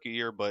rookie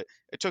year, but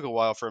it took a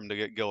while for him to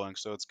get going.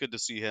 So it's good to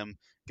see him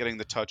getting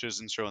the touches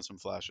and showing some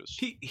flashes.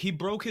 He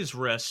broke his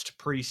wrist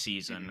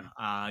preseason.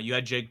 Hmm. You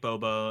had Jake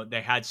Boba.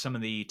 They had some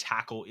of the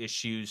tackle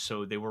issues,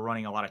 so they were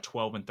running a lot of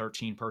 12 and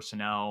 13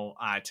 personnel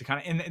to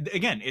kind of. And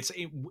again, it's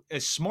a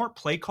smart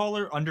play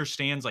caller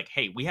understands like,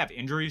 hey, we have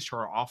injuries to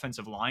our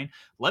offensive line.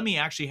 Let me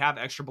actually have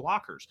extra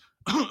blockers.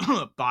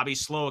 Bobby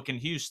Slowick in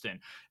Houston,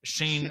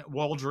 Shane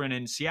Waldron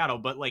in Seattle,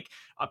 but like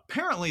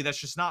apparently that's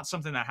just not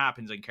something that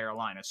happens in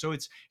Carolina. So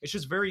it's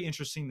just very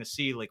interesting to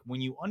see like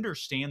when you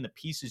understand the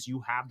pieces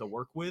you have to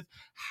work with,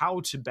 how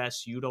to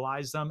best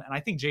utilize them. And I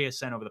think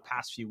JSN over the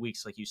past few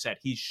weeks, like you said,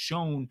 he's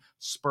shown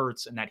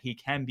spurts and that he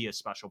can be a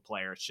special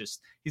player. It's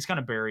just he's kind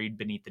of buried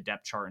beneath the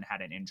depth chart and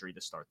had an injury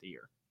to start the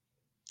year.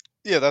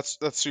 Yeah, that's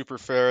super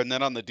fair. And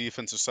then on the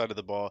defensive side of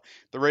the ball,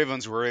 the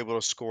Ravens were able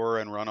to score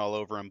and run all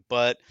over him.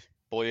 But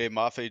Boye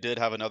Mafe did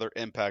have another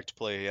impact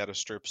play. He had a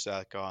strip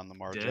sack on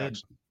Lamar Did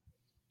Jackson.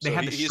 they So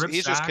had the he's strip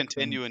he's just sack and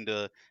continuing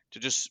to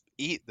just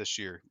eat this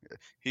year.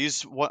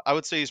 He's what I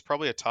would say he's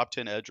probably a top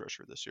 10 edge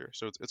rusher this year.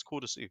 So it's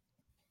cool to see.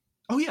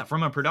 oh yeah,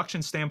 from a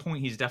production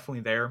standpoint, he's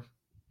definitely there.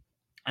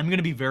 I'm going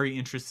to be very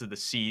interested to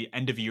see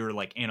end of year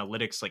like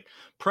analytics, like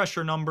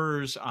pressure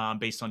numbers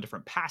based on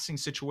different passing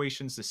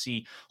situations to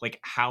see like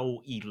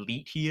how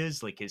elite he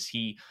is. Like, is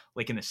he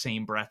like in the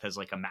same breath as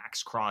like a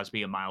Max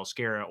Crosby, a Miles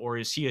Garrett, or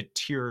is he a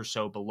tier or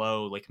so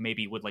below, like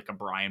maybe with like a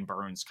Brian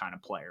Burns kind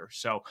of player?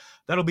 So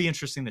that'll be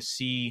interesting to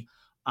see.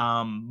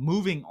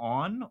 Moving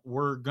on,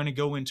 we're going to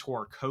go into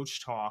our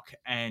coach talk.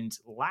 And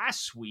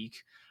last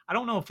week, I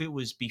don't know if it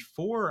was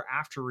before or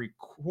after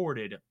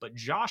recorded, but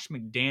Josh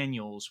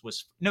McDaniels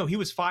was no, he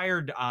was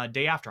fired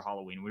day after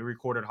Halloween. We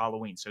recorded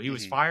Halloween, so he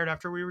was Hmm. fired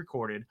after we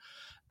recorded,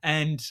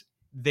 and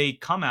they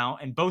come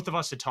out and both of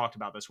us had talked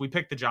about this. We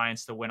picked the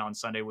Giants to win on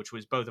Sunday, which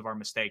was both of our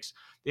mistakes.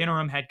 The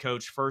interim head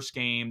coach, first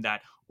game,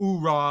 that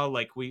oorah,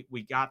 like we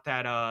got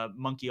that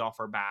monkey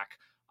off our back.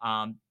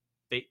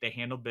 They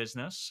handle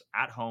business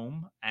at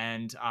home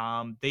and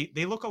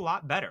they look a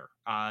lot better.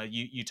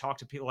 You talk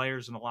to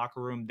players in the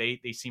locker room, they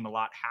seem a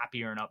lot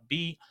happier and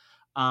upbeat.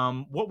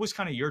 What was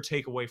kind of your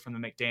takeaway from the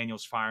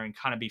McDaniels firing,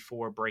 kind of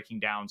before breaking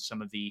down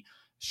some of the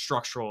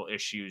structural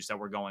issues that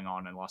were going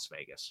on in Las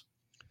Vegas?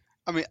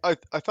 I mean, I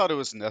thought it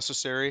was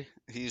necessary.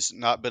 He's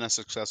not been a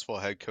successful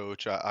head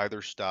coach at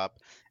either stop,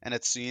 and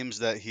it seems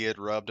that he had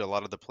rubbed a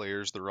lot of the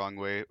players the wrong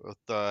way with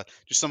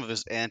just some of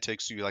his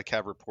antics. You like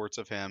have reports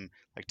of him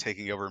like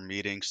taking over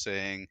meetings,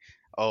 saying,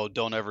 "Oh,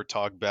 don't ever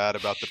talk bad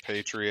about the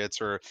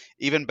Patriots," or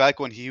even back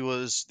when he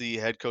was the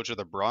head coach of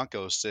the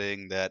Broncos,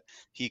 saying that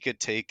he could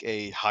take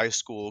a high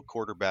school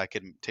quarterback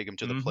and take him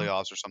to the Mm-hmm.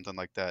 playoffs or something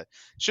like that.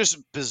 It's just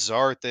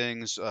bizarre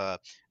things.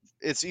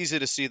 It's easy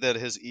to see that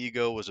his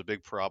ego was a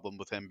big problem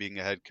with him being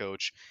a head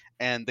coach.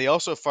 And they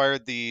also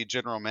fired the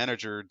general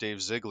manager,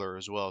 Dave Ziegler,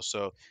 as well.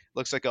 So it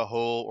looks like a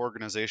whole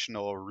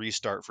organizational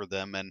restart for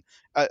them. And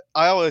I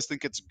always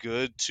think it's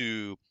good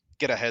to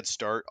get a head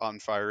start on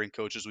firing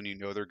coaches when you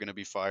know they're going to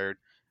be fired.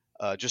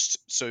 Just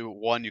so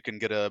one, you can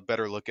get a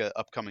better look at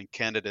upcoming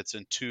candidates,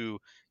 and two,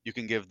 you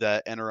can give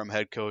that interim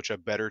head coach a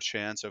better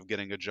chance of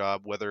getting a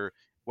job, whether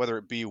whether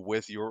it be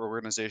with your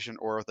organization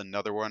or with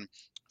another one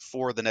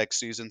for the next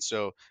season.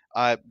 So,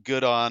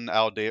 good on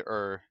Al Day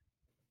or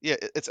yeah,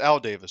 it's Al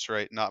Davis,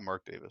 right? Not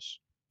Mark Davis.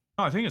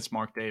 No, I think it's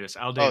Mark Davis.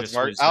 Al Oh, it's Davis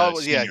Mark. was the Oh,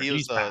 yeah, senior. he was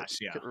He's the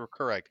passed. Yeah.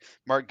 correct.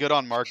 Mark, good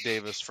on Mark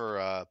Davis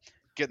for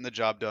getting the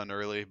job done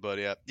early. But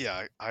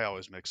yeah, I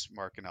always mix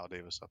Mark and Al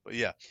Davis up. But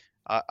yeah,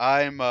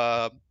 I'm.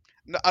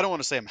 I don't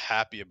want to say I'm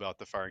happy about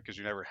the firing because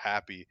you're never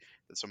happy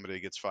that somebody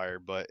gets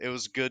fired. But it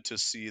was good to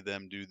see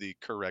them do the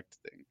correct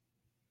thing.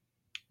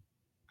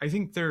 I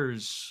think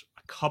there's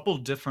a couple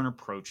different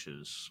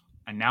approaches.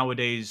 And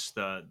nowadays,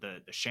 the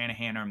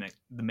Shanahan or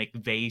the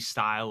McVay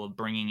style of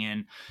bringing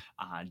in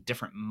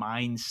different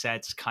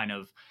mindsets, kind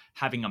of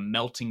having a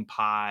melting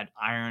pot,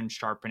 iron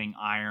sharpening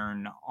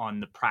iron on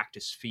the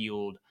practice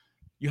field.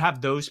 You have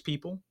those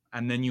people,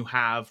 and then you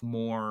have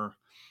more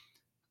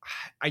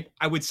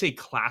I would say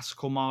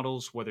classical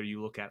models, whether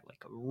you look at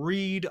like a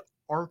Reed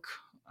arc,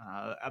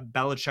 a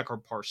Belichick or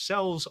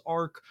Parcells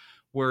arc,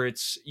 where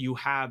it's you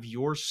have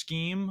your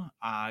scheme,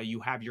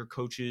 you have your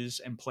coaches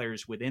and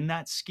players within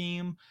that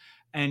scheme.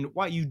 And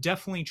while you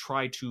definitely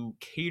try to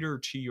cater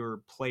to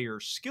your player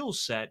skill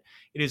set,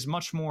 it is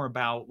much more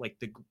about like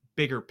the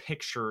bigger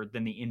picture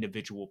than the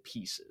individual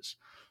pieces.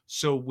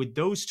 So with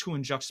those two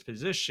in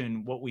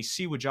juxtaposition, what we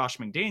see with Josh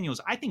McDaniels,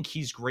 I think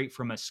he's great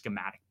from a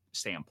schematic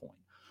standpoint.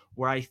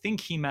 Where I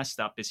think he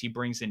messed up is he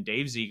brings in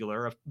Dave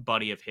Ziegler, a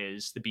buddy of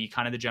his, to be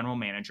kind of the general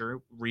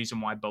manager,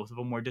 reason why both of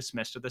them were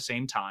dismissed at the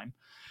same time.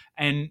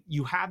 And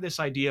you have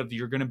this idea of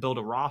you're going to build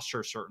a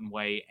roster a certain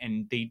way,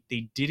 and they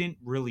didn't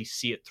really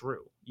see it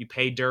through. You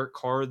pay Derek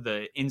Carr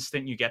the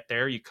instant you get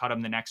there, you cut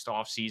him the next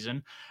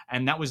offseason.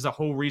 And that was the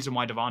whole reason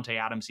why Devontae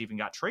Adams even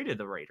got traded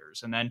to the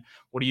Raiders. And then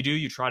what do?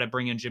 You try to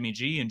bring in Jimmy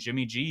G, and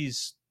Jimmy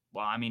G's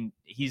well, I mean,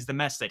 he's the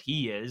mess that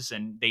he is,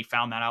 and they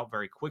found that out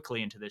very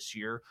quickly into this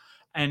year.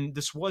 And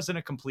this wasn't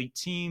a complete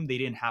team. They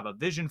didn't have a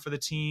vision for the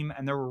team.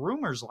 And there were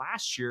rumors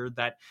last year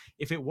that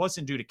if it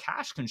wasn't due to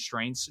cash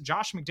constraints,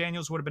 Josh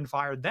McDaniels would have been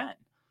fired then.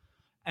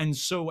 And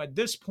so at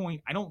this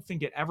point, I don't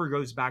think it ever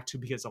goes back to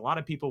because a lot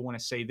of people want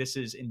to say this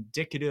is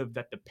indicative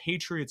that the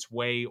Patriots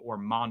way or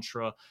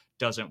mantra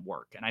doesn't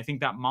work. And I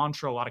think that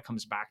mantra a lot of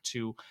comes back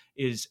to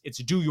is it's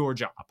do your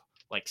job.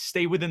 Like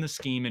stay within the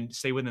scheme and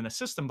stay within the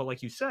system. But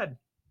like you said,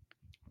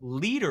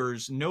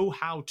 leaders know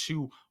how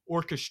to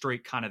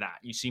orchestrate kind of that.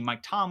 You see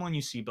Mike Tomlin,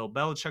 you see Bill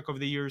Belichick over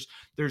the years.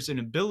 There's an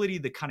ability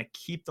to kind of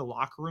keep the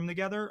locker room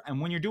together. And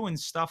when you're doing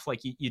stuff like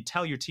you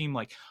tell your team,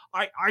 like,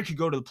 I could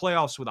go to the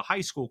playoffs with a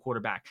high school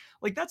quarterback,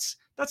 like that's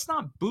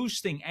not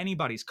boosting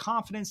anybody's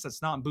confidence.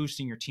 That's not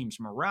boosting your team's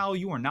morale.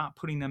 You are not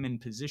putting them in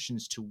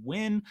positions to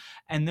win.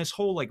 And this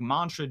whole like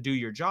mantra, do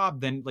your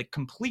job, then like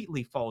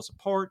completely falls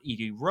apart, it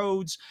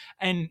erodes,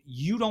 and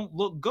you don't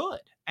look good.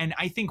 And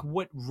I think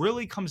what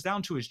really comes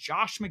down to is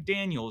Josh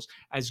McDaniels,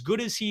 as good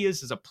as he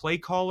is as a play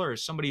caller,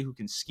 as somebody who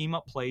can scheme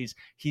up plays,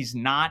 he's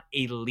not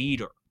a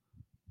leader.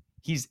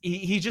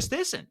 He just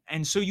isn't.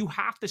 And so you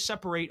have to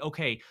separate,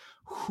 okay,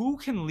 who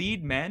can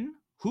lead men?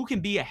 Who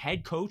can be a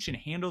head coach and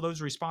handle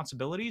those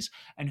responsibilities?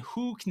 And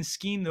who can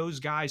scheme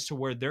those guys to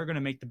where they're going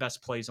to make the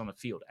best plays on the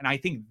field? And I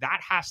think that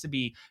has to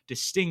be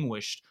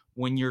distinguished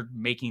when you're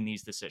making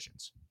these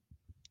decisions.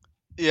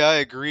 Yeah, I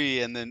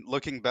agree. And then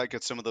looking back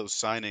at some of those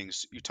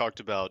signings, you talked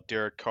about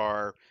Derek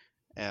Carr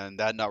and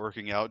that not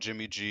working out,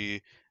 Jimmy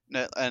G.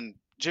 And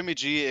Jimmy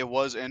G, it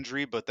was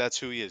injury, but that's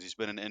who he is. He's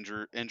been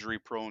an injury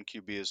prone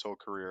QB his whole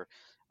career.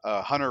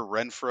 Hunter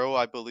Renfro,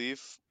 I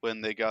believe, when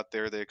they got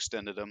there, they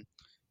extended him.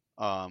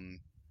 Um,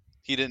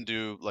 he didn't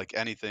do like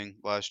anything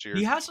last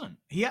He year hasn't.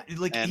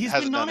 Like and he's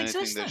been hasn't done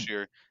anything this non-existent.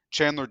 year.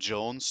 Chandler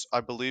Jones,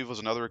 I believe, was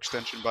another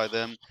extension by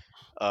them.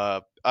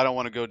 I don't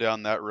want to go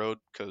down that road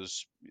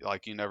because,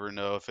 like, you never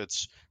know if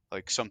it's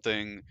like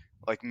something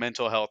like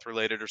mental health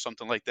related or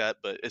something like that.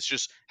 But it's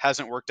just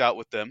hasn't worked out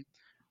with them.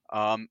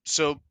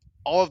 So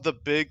all of the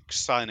big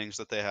signings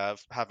that they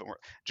haven't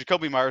worked.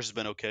 Jacoby Myers has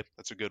been okay.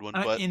 That's a good one,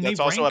 but And they that's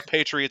also a rank.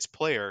 Patriots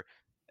player,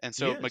 and He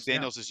so is, yeah.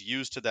 McDaniels is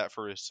used to that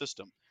for his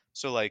system.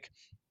 So like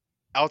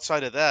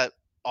outside of that,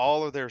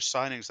 all of their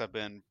signings have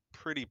been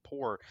pretty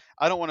poor.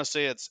 I don't want to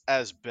say it's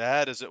as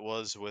bad as it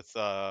was with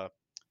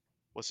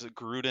was it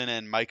Gruden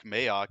and Mike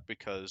Mayock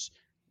because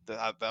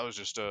that was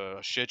just a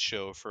shit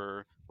show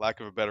for lack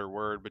of a better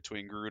word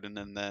between Gruden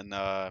and then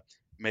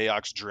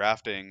Mayock's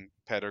drafting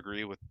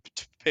pedigree with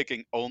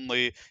picking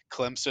only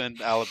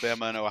Clemson,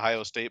 Alabama, and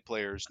Ohio State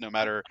players, no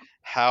matter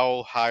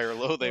how high or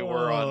low they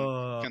were on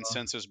Uh,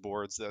 consensus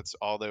boards. That's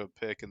all they would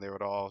pick, and they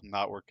would all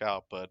not work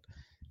out. But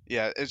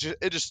yeah,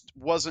 it just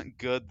wasn't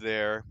good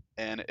there,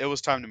 and it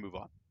was time to move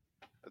on.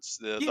 That's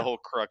the yeah. whole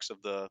crux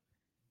of the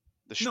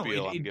No,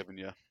 spiel I'm giving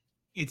you.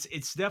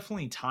 it's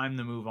definitely time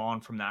to move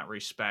on from that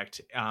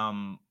respect.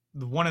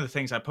 One of the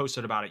things I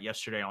posted about it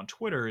yesterday on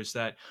Twitter is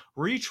that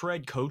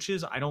retread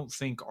coaches I don't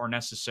think are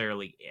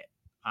necessarily it.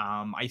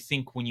 I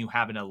think when you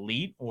have an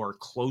elite or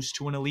close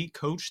to an elite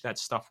coach, that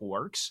stuff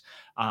works.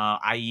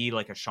 I.e.,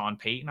 like a Sean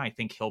Payton, I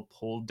think he'll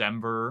pull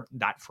Denver,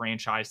 that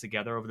franchise,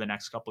 together over the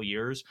next couple of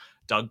years.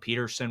 Doug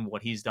Peterson,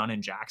 what he's done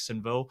in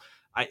Jacksonville,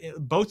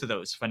 both of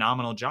those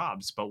phenomenal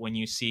jobs. But when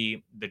you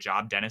see the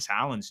job Dennis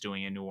Allen's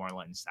doing in New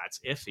Orleans, that's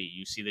iffy.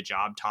 You see the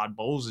job Todd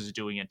Bowles is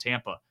doing in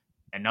Tampa,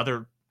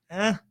 another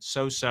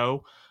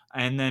so.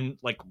 And then,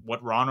 like,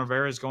 what Ron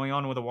Rivera is going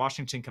on with the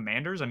Washington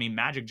Commanders. I mean,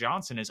 Magic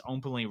Johnson has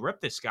openly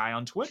ripped this guy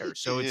on Twitter.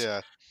 So it's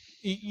Yeah.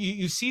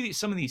 you see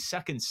some of these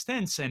second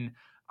stints, and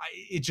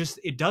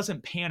it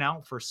doesn't pan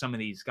out for some of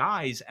these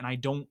guys, and I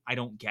don't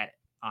get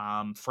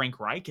it. Frank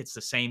Reich, it's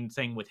the same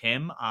thing with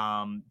him.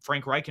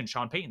 Frank Reich and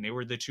Sean Payton, they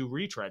were the two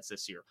retreads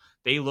this year.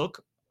 They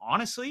look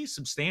honestly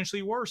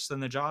substantially worse than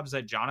the jobs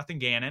that Jonathan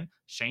Gannon,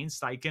 Shane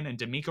Steichen, and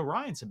D'Amico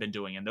Ryans have been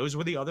doing. And those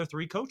were the other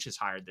three coaches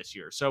hired this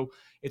year. So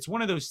it's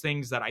one of those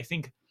things that I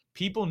think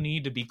people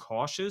need to be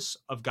cautious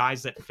of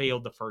guys that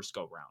failed the first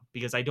go round,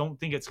 because I don't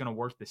think it's going to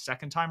work the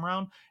second time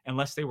around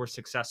unless they were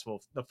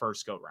successful the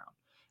first go round.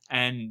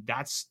 And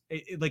that's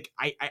like,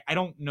 I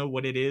don't know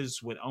what it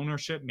is with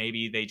ownership.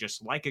 Maybe they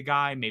just like a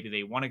guy. Maybe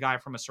they want a guy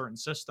from a certain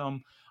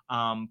system.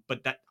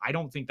 But that, I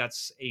don't think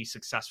that's a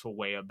successful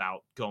way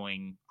about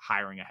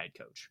hiring a head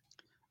coach.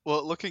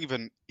 Well,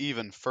 looking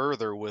even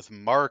further with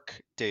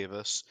Mark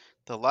Davis,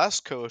 the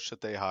last coach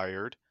that they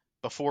hired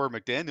before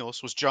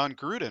McDaniels was John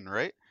Gruden,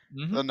 right?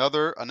 Mm-hmm.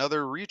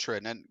 Another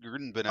retread, and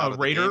Gruden been out of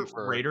the game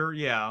for Raider,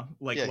 yeah,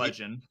 like yeah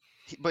legend.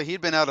 but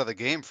he'd been out of the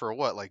game for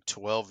what, like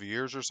 12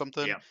 years or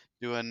something, Yeah.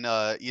 doing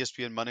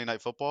ESPN Monday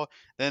Night Football.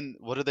 Then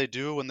what did they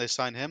do when they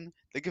signed him?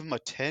 They give him a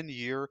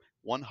 10-year,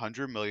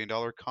 $100 million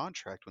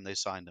contract when they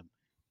signed him,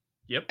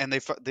 Yep. and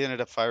they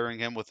ended up firing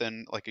him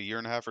within like a year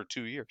and a half or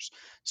 2 years.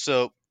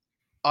 So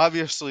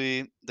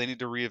obviously they need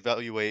to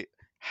reevaluate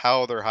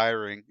how they're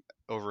hiring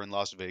over in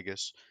Las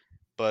Vegas.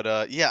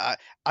 But yeah,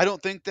 I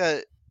don't think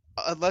that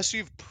unless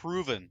you've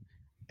proven,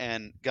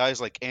 and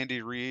guys like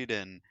Andy Reid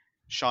and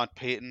Sean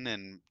Payton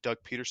and Doug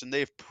Peterson,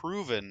 they've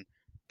proven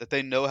that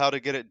they know how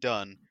to get it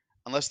done.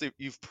 Unless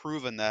you've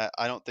proven that,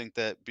 I don't think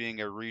that being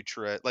a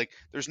retread, like,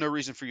 there's no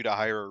reason for you to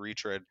hire a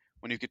retread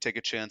when you could take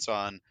a chance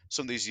on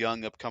some of these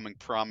young, upcoming,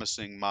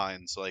 promising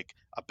minds like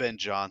a Ben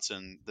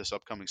Johnson this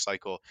upcoming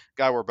cycle.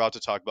 Guy we're about to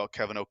talk about,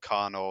 Kevin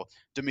O'Connell,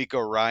 D'Amico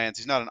Ryans.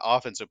 He's not an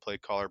offensive play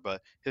caller,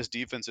 but his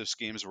defensive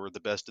schemes were the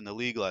best in the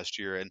league last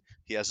year, and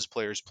he has his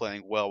players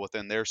playing well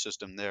within their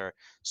system there.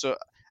 So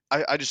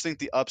I just think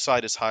the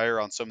upside is higher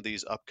on some of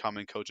these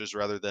upcoming coaches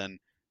rather than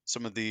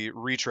some of the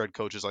retread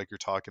coaches like you're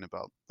talking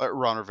about.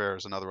 Ron Rivera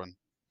is another one.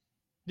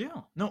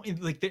 Yeah, no,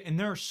 and like, and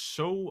there are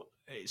so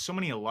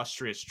many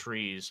illustrious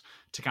trees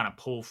to kind of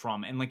pull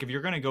from, and like if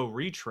you're gonna go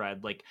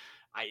retread, like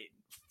I,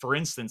 for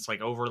instance,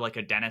 like over like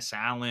a Dennis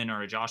Allen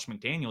or a Josh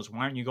McDaniels, why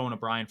aren't you going to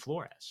Brian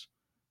Flores?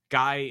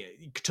 Guy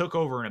took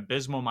over an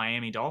abysmal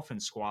Miami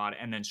Dolphins squad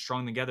and then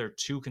strung together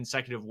two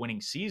consecutive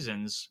winning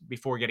seasons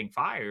before getting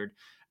fired.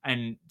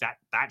 And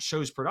that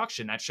shows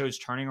production. That shows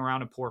turning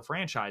around a poor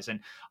franchise. And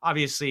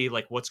obviously,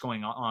 like what's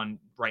going on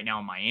right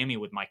now in Miami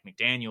with Mike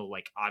McDaniel,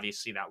 like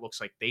obviously that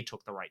looks like they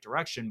took the right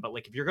direction. But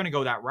like if you're going to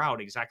go that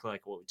route, exactly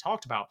like what we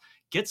talked about,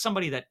 get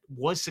somebody that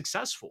was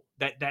successful,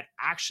 that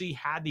actually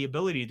had the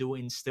ability to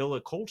instill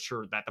a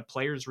culture that the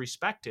players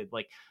respected.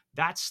 Like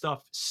that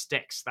stuff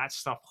sticks. That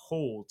stuff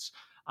holds.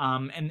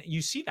 And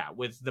you see that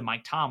with the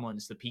Mike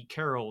Tomlins, the Pete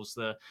Carrolls,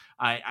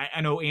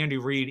 I know Andy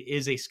Reid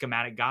is a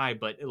schematic guy,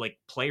 but like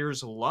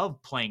players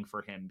love playing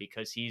for him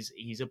because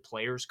he's a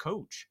player's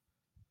coach.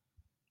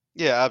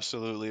 Yeah,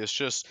 absolutely.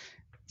 It's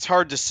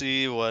hard to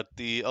see what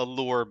the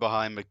allure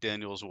behind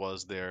McDaniels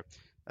was there.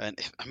 And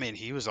I mean,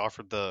 he was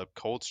offered the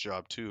Colts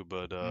job too,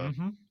 but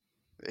Mm-hmm.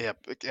 yeah,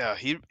 yeah,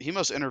 he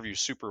must interview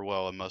super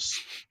well and must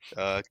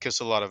kiss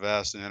a lot of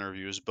ass in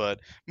interviews.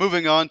 But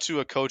moving on to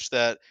a coach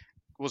that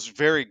was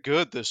very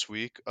good this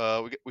week.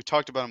 We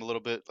talked about him a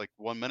little bit like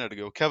 1 minute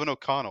ago. Kevin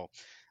O'Connell.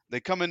 They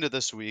come into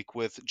this week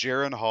with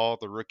Jaron Hall,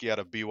 the rookie out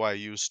of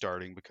BYU,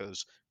 starting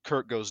because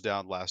Kurt goes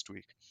down last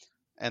week.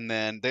 And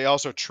then they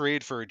also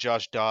trade for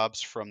Josh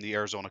Dobbs from the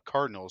Arizona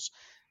Cardinals,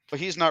 but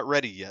he's not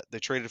ready yet. They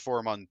traded for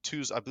him on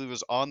Tuesday. I believe it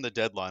was on the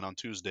deadline on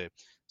Tuesday.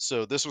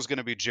 So this was going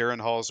to be Jaron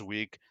Hall's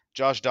week.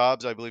 Josh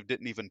Dobbs, I believe,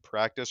 didn't even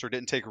practice or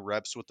didn't take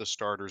reps with the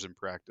starters in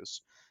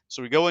practice.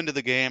 So we go into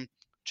the game.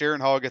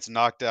 Jaron Hall gets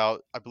knocked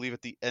out, I believe,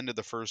 at the end of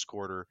the first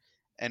quarter.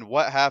 And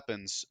what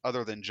happens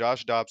other than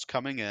Josh Dobbs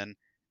coming in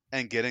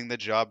and getting the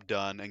job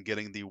done and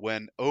getting the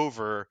win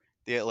over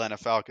the Atlanta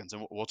Falcons?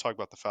 And we'll talk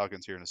about the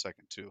Falcons here in a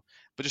second, too.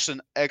 But just an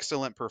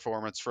excellent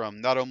performance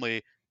from not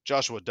only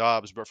Joshua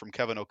Dobbs, but from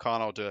Kevin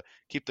O'Connell to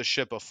keep the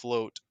ship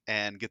afloat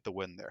and get the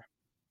win there.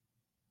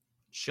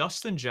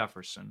 Justin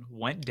Jefferson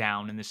went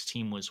down, and this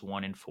team was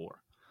 1-4.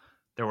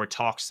 There were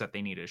talks that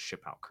they needed to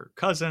ship out Kirk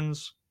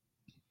Cousins,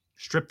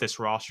 strip this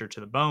roster to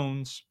the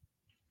bones,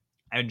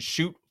 and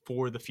shoot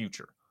for the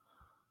future.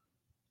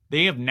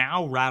 They have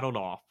now rattled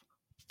off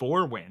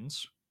 4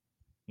 wins.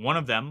 One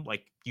of them,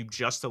 like you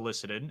just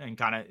elicited and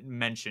kind of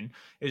mentioned,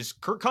 is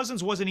Kirk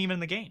Cousins wasn't even in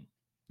the game.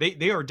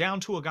 They are down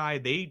to a guy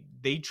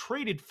they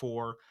traded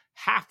for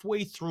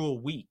halfway through a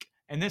week,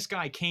 and this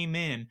guy came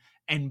in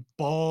and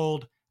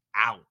balled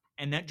out.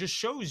 And that just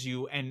shows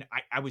you. And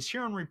I was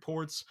hearing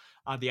reports.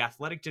 The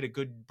Athletic did a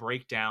good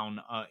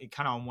breakdown,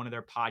 kind of on one of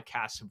their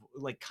podcasts, of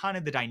like kind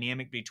of the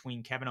dynamic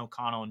between Kevin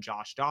O'Connell and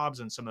Josh Dobbs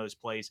and some of those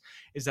plays.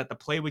 Is that the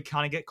play would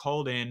kind of get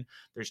called in?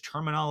 There's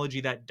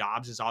terminology that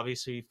Dobbs is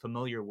obviously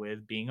familiar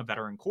with, being a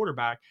veteran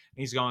quarterback.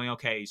 And he's going,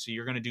 okay, so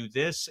you're going to do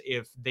this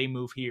if they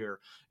move here.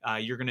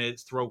 You're going to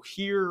throw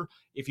here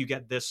if you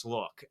get this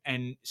look.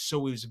 And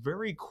so it was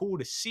very cool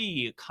to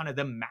see kind of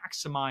them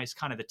maximize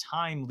kind of the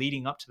time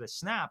leading up to the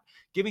snap,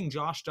 giving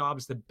Josh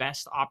Dobbs the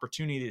best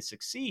opportunity to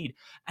succeed.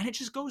 And it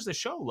just goes to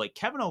show, like,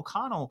 Kevin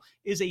O'Connell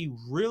is a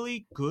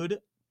really good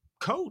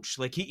coach.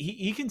 Like,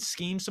 he can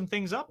scheme some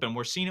things up, and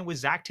we're seeing it with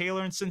Zach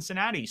Taylor in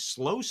Cincinnati.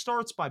 Slow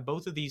starts by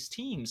both of these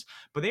teams,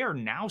 but they are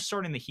now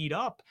starting to heat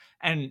up.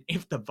 And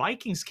if the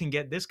Vikings can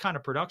get this kind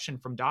of production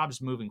from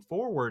Dobbs moving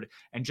forward,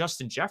 and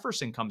Justin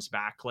Jefferson comes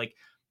back, like,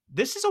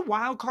 this is a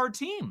wild card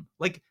team.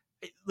 Like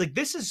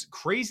this is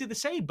crazy to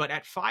say, but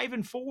at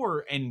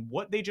 5-4 and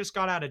what they just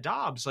got out of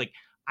Dobbs, like,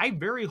 I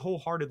very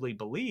wholeheartedly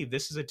believe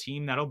this is a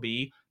team that'll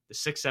be the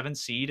 6-7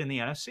 seed in the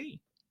NFC.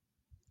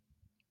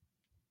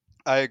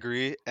 I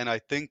agree, and I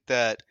think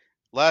that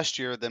last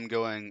year them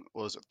going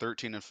was it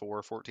 13-4,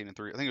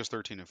 14-3. I think it was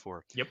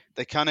 13-4. Yep.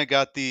 They kind of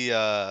got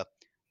the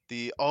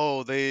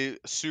oh they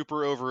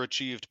super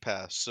overachieved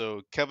pass.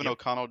 So Kevin Yep.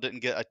 O'Connell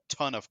didn't get a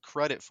ton of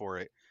credit for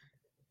it.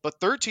 But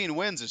 13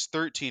 wins is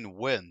 13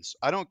 wins.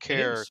 I don't It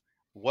care is.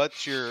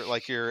 what your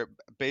like your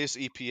base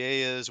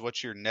EPA is,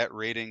 what your net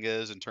rating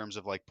is in terms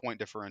of like point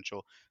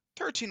differential.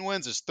 13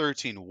 wins is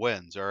 13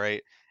 wins, all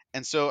right?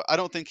 And so I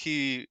don't think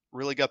he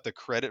really got the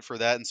credit for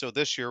that. And so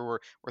this year we're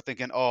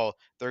thinking, "Oh,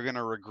 they're going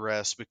to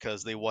regress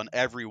because they won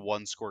every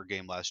one-score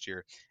game last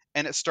year."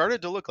 And it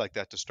started to look like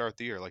that to start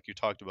the year, like you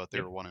talked about they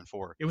Yep. were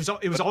 1-4. It was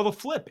But all the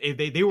flip.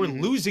 They were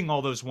mhm, losing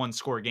all those one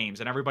score games,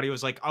 and everybody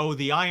was like, "Oh,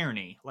 the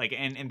irony!" Like,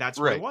 and that's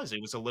what it right. was.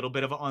 It was a little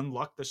bit of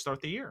unluck to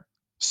start the year.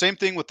 Same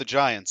thing with the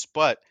Giants,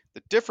 but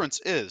the difference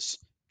is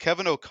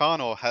Kevin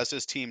O'Connell has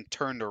his team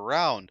turned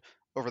around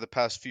over the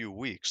past few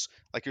weeks.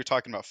 Like you're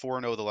talking about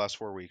 4-0 the last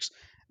 4 weeks.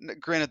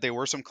 Granted, they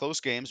were some close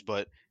games,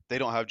 but they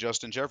don't have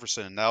Justin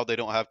Jefferson. Now they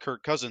don't have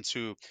Kirk Cousins,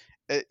 who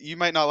you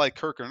might not like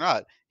Kirk or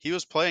not. He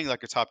was playing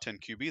like a top 10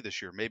 QB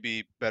this year,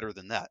 maybe better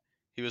than that.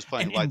 He was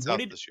playing And lights out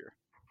this year.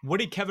 what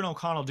did Kevin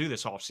O'Connell do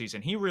this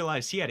offseason? He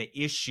realized he had an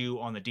issue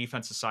on the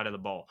defensive side of the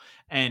ball.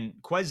 And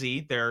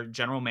Quezzy, their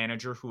general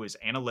manager, who is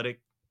analytic,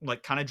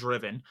 like kind of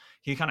driven,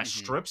 he kind of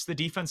Hmm. strips the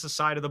defensive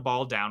side of the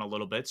ball down a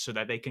little bit so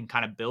that they can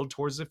kind of build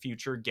towards the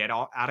future, get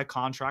out of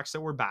contracts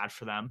that were bad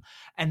for them.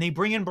 And they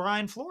bring in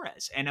Brian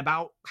Flores. And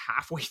about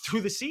halfway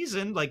through the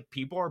season, like,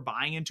 people are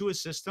buying into a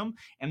system.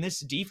 And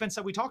this defense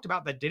that we talked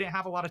about that didn't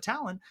have a lot of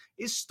talent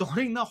is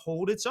starting to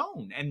hold its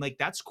own. And like,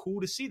 that's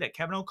cool to see that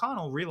Kevin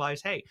O'Connell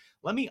realized, hey,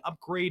 let me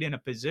upgrade in a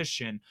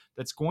position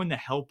that's going to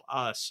help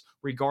us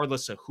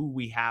regardless of who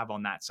we have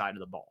on that side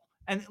of the ball.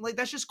 And like,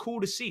 that's just cool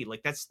to see.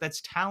 Like,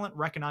 that's talent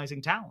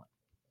recognizing talent.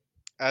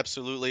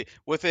 Absolutely.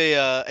 With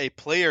a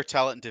player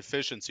talent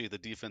deficiency, the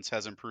defense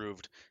has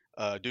improved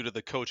due to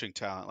the coaching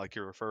talent, like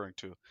you're referring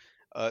to.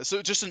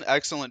 So just an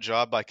excellent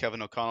job by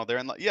Kevin O'Connell there.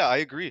 And like, yeah, I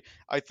agree.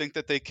 I think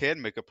that they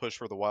can make a push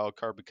for the wild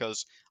card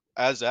because,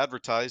 as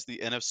advertised,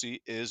 the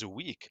NFC is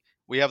weak.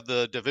 We have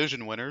the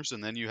division winners,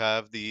 and then you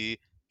have the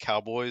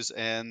Cowboys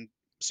and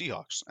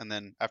Seahawks, and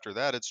then after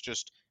that,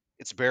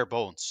 it's bare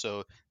bones.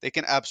 So they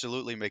can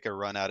absolutely make a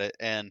run at it.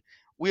 And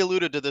we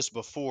alluded to this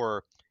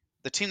before,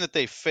 the team that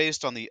they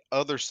faced on the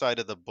other side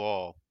of the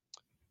ball,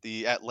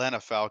 the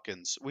Atlanta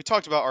Falcons. We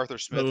talked about Arthur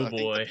Smith, Oh I think,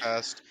 the boy.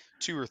 past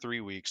 2 or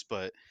 3 weeks,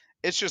 but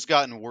it's just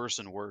gotten worse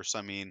and worse.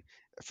 I mean,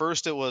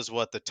 first it was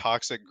what, the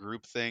toxic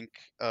groupthink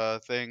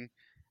thing.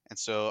 And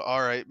so,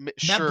 all right, And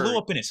that blew sure,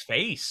 up in his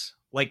face.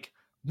 Like,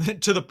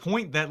 to the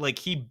point that like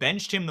he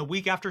benched him the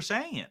week after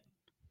saying it.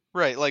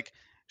 right, like,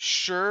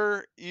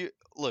 sure, you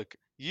look,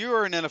 you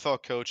are an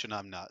NFL coach and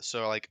I'm not.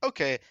 So like,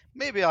 okay,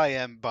 maybe I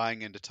am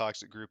buying into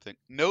toxic groupthink.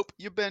 Nope,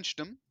 you benched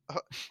him.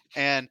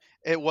 And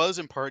it was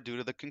in part due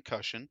to the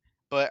concussion.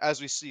 But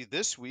as we see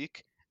this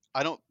week,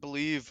 I don't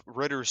believe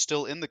Ritter is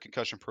still in the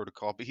concussion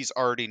protocol, but he's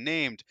already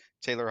named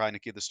Taylor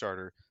Heineke the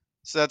starter.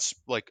 So that's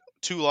like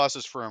 2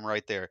 losses for him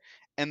right there.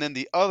 And then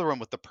the other one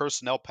with the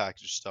personnel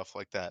package stuff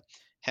like that.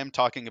 Him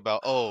talking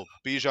about, oh,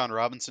 Bijan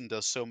Robinson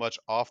does so much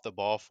off the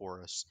ball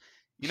for us.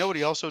 You know what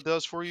he also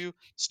does for you?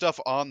 Stuff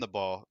on the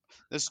ball.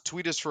 This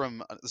tweet is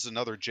from this is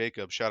another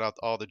Jacob. Shout out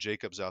to all the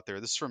Jacobs out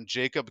there. This is from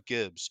Jacob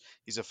Gibbs.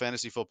 He's a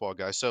fantasy football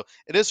guy. So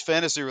it is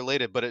fantasy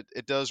related, but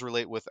it does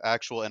relate with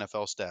actual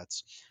NFL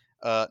stats.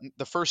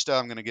 The first stat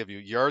I'm going to give you,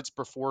 yards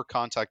before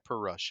contact per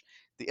rush.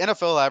 The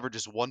NFL average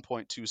is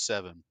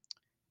 1.27.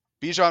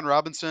 Bijan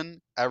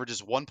Robinson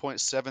averages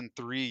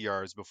 1.73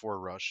 yards before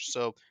rush.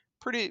 So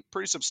pretty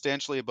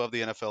substantially above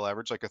the NFL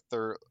average, like a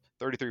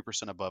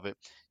 33% above it.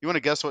 You want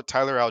to guess what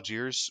Tyler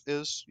Algiers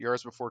is,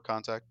 yards before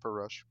contact per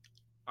rush?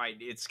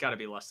 It's got to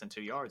be less than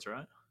 2 yards,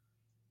 right?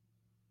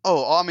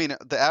 Oh, I mean,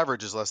 the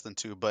average is less than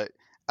 2, but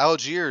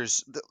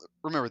Algiers,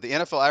 remember, the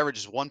NFL average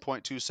is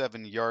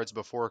 1.27 yards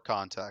before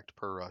contact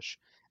per rush.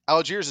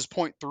 Algiers is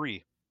point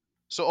 0.3,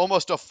 so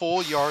almost a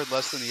full yard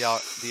less than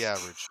the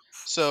average.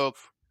 So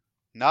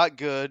not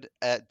good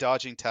at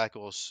dodging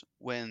tackles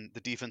when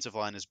the defensive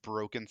line is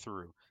broken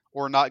through,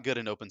 or not good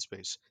in open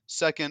space.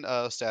 Second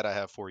stat I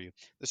have for you: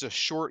 this is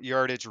short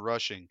yardage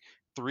rushing,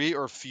 3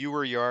 or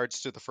fewer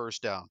yards to the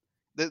first down.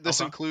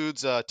 This Okay.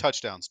 includes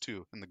touchdowns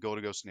too in the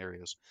go-to-go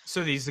scenarios.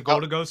 So these the goal Out,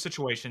 to go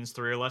situations,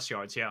 3 or less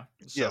yards. Yeah.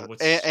 So yeah,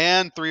 what's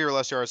and 3 or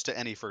less yards to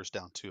any first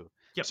down too.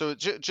 yep. So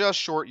just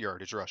short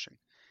yardage rushing.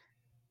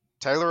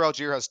 Tyler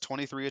Algier has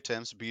 23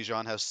 attempts.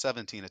 Bijan has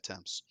 17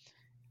 attempts.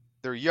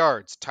 Their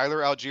yards: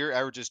 Tyler Algier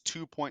averages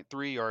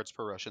 2.3 yards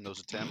per rush in those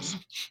attempts.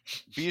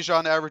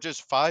 Bijan averages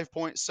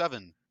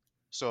 5.7,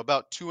 so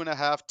about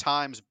 2.5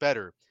 times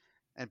better.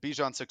 And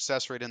Bijan's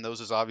success rate in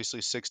those is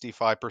obviously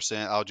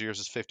 65%. Algiers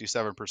is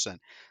 57%.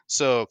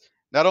 So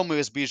not only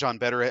is Bijan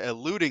better at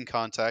eluding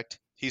contact,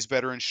 he's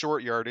better in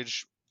short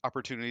yardage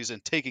opportunities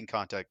and taking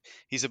contact.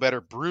 He's a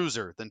better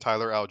bruiser than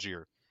Tyler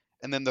Algier.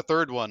 And then the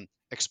third one,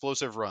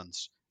 explosive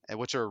runs, and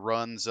which are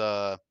runs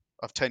of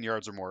 10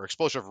 yards or more.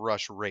 Explosive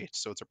rush rate,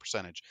 so it's a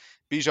percentage.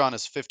 Bijan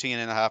is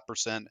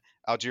 15.5%.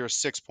 Algier is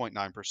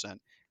 6.9%.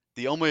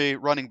 The only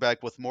running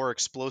back with more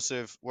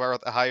explosive, or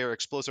a higher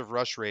explosive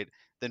rush rate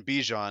than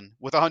Bijan,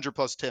 with 100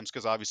 plus attempts,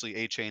 because obviously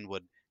A Chain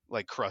would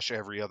like crush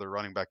every other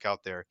running back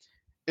out there,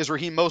 is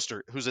Raheem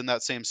Mostert, who's in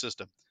that same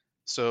system.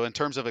 So in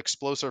terms of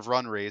explosive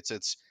run rates,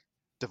 it's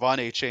Devon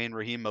A Chain,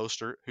 Raheem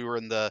Mostert, who are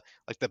in the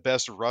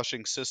best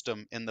rushing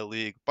system in the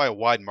league by a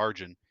wide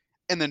margin,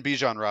 and then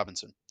Bijan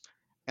Robinson.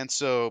 And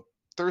so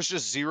there's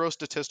just zero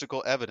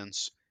statistical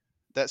evidence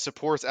that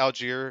supports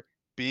Algier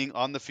being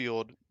on the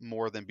field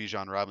more than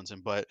Bijan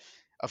Robinson. But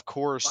of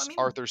Well, I course, mean,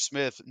 Arthur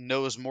Smith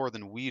knows more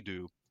than we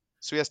do,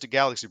 so he has to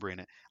galaxy brain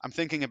it. I'm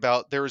thinking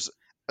about there's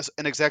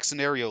an exact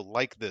scenario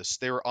like this.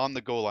 They were on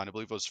the goal line. I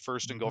believe it was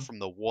first and goal mhm. from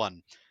the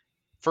one.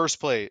 First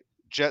play,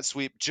 jet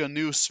sweep,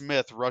 Janu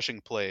Smith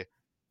rushing play,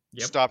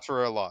 Yep. stopped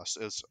for a loss.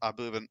 It's, I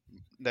believe, a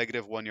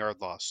negative 1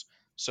 yard loss.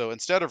 So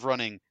instead of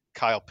running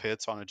Kyle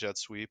Pitts on a jet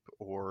sweep,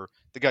 or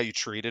the guy you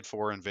traded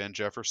for in Van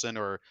Jefferson,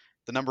 or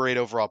the number 8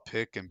 overall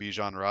pick in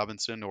Bijan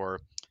Robinson, or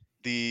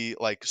the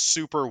like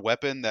super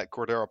weapon that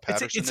Cordero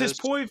It's Patterson his is.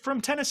 boy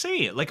from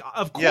Tennessee. Like,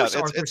 of Yeah, course, it's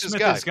Arthur it's his Smith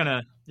guy. is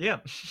gonna. Yeah.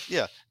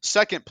 Yeah.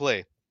 Second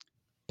play,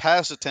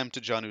 pass attempt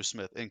to Jonnu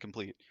Smith,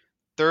 incomplete.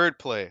 Third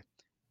play,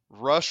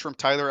 rush from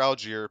Tyler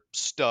Algier,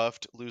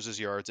 stuffed, loses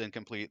yards,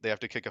 incomplete. They have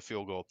to kick a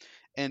field goal.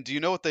 And do you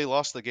know what they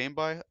lost the game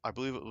by? I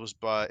believe it was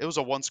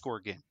a one-score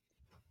game.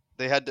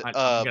 They had to,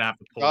 I'm gonna have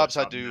to pull Dobbs this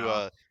had up to,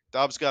 now.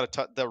 Dobbs got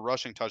the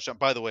rushing touchdown.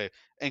 By the way,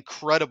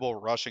 incredible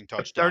rushing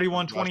Yep, touchdown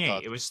from Josh 31-28.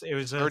 Dobbs. It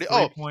was a 30.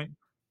 Oh, 3 point.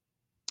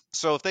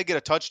 so if they get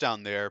a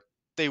touchdown there,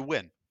 they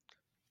win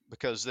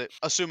because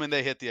assuming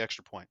they hit the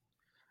extra point.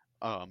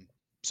 Um,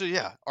 so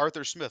yeah,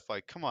 Arthur Smith,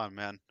 like, come on,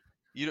 man.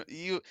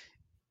 You,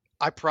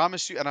 I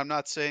promise you, and I'm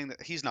not saying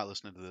that he's not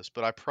listening to this,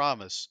 but I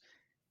promise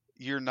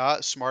you're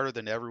not smarter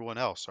than everyone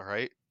else. All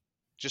right,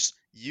 just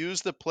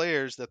use the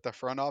players that the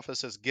front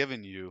office has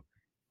given you,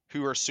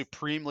 who are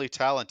supremely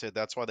talented.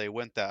 That's why they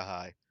went that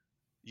high.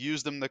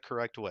 Use them the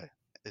correct way.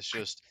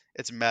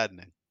 It's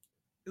maddening.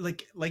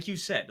 Like you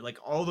said, like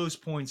all those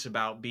points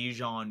about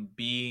Bijan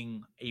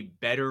being a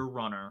better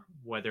runner,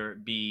 whether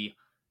it be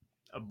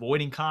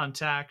avoiding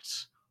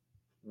contact,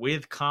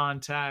 with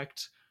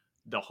contact,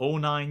 the whole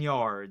 9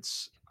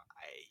 yards.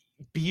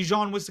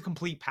 Bijan was the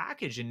complete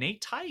package, and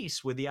Nate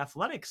Tice with the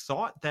Athletic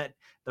thought that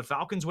the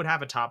Falcons would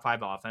have a top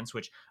 5 offense,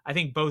 which I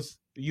think both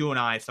you and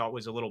I thought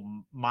was a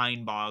little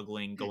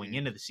mind-boggling going Hmm.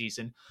 into the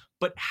season.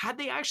 But had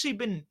they actually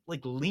been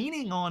like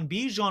leaning on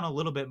Bijan a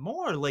little bit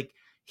more, like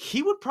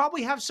he would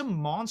probably have some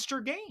monster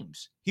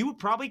games. He would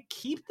probably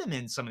keep them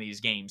in some of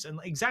these games. And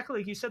exactly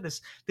like you said,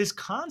 this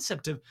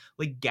concept of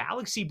like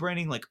galaxy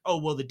branding, like, oh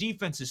well, the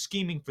defense is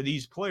scheming for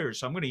these players,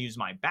 so I'm going to use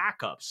my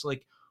backups.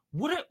 Like,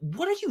 what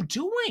are you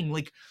doing?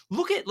 Like,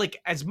 look at like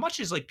as much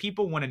as like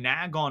people want to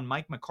nag on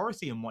Mike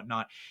McCarthy and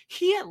whatnot,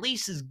 he at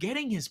least is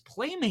getting his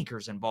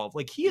playmakers involved.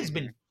 Like he has Hmm.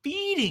 been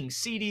feeding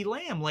CD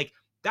Lamb. Like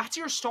that's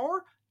your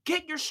star.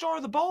 Get your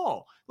star the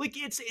ball. Like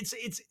it's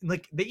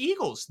like the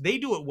Eagles. They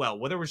do it well.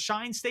 Whether it was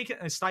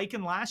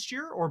Steichen last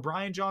year or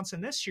Brian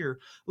Johnson this year,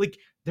 like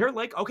they're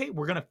like, okay,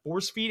 we're gonna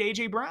force feed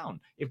AJ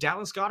Brown. If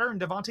Dallas Goddard and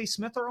Devontae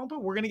Smith are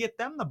open, we're gonna get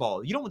them the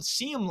ball. You don't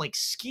see them like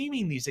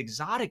scheming these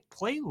exotic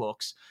play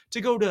looks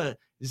to go to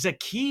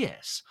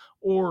Zacchaeus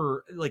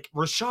or like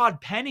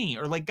Rashad Penny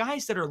or like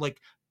guys that are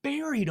like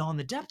buried on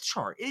the depth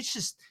chart. It's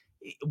just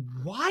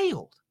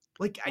wild.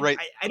 Like Right.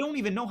 I don't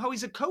even know how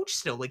he's a coach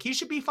still. Like he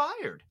should be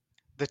fired.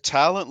 The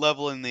talent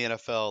level in the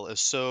NFL is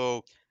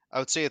so, I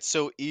would say it's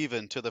so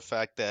even to the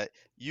fact that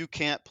you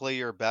can't play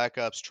your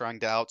backups trying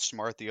to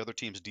outsmart the other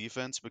team's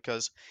defense,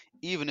 because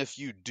even if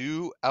you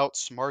do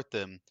outsmart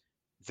them,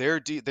 their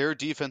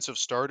defensive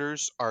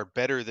starters are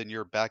better than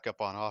your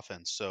backup on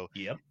offense. So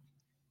Yep.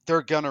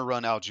 they're gonna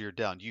run Algier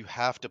down. You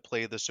have to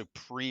play the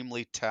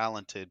supremely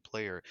talented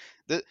player.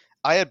 The,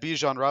 I had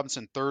Bijan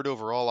Robinson third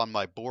overall on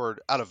my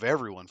board out of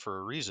everyone for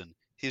a reason.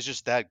 he's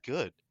just that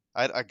good.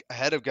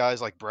 Ahead of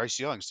guys like Bryce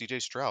Young,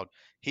 CJ Stroud.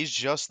 He's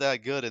just that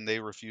good, and they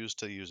refuse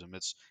to use him.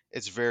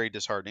 It's very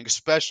disheartening,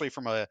 especially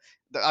from a.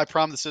 I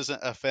promise this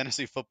isn't a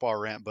fantasy football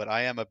rant, but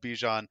I am a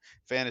Bijan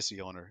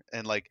fantasy owner,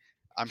 and like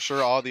I'm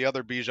sure all the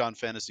other Bijan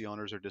fantasy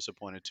owners are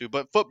disappointed too.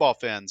 But football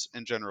fans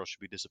in general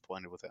should be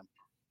disappointed with him.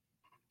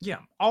 Yeah,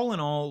 all in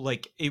all,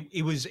 like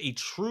it was a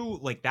true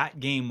like that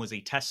game was a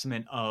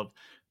testament of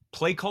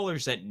play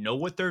callers that know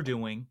what they're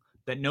doing,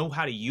 that know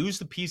how to use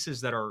the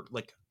pieces that are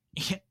like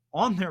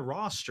on their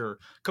roster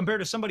compared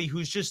to somebody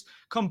who's just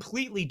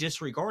completely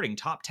disregarding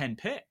top 10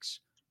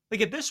 picks.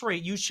 Like at this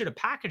rate, you should have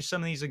packaged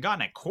some of these and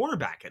gotten a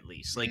quarterback at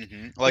least. Like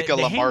Like a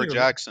the hang Lamar your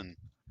Jackson.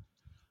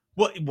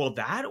 well,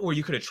 that or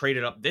you could have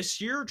traded up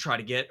this year, try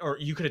to get, or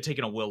you could have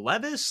taken a Will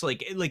Levis,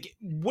 like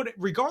what,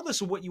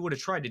 regardless of what you would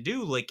have tried to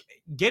do, like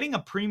getting a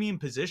premium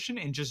position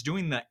and just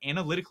doing the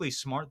analytically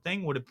smart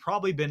thing would have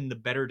probably been the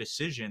better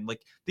decision.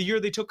 Like the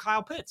year they took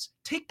Kyle Pitts,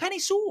 take Penny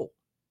Sewell.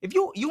 If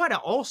you had an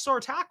all star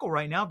tackle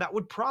right now, that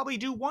would probably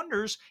do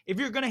wonders if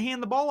you're going to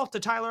hand the ball off to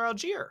Tyler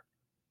Algier.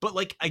 But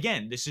like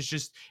again, this is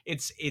just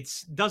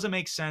it's doesn't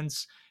make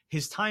sense.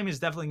 His time is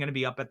definitely going to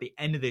be up at the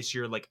end of this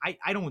year. Like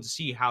I don't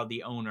see how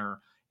the owner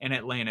and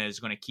Atlanta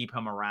is going to keep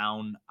him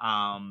around.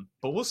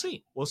 But we'll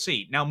see. We'll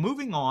see. Now,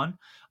 moving on,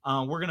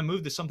 we're going to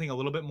move to something a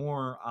little bit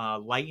more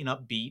light and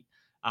upbeat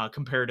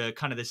compared to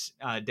kind of this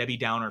Debbie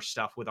Downer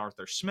stuff with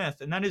Arthur Smith,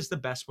 and that is the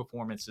best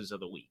performances of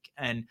the week.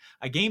 And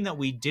a game that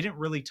we didn't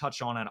really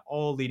touch on at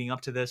all leading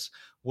up to this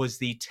was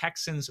the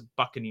Texans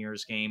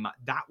Buccaneers game.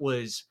 That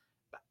was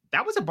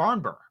a barn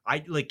burner.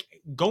 I like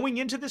going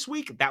into this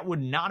week, that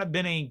would not have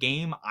been a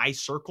game I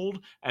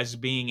circled as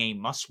being a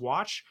must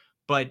watch.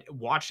 But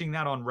watching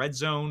that on Red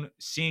Zone,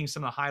 seeing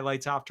some of the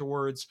highlights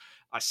afterwards,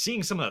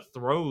 seeing some of the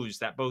throws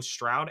that both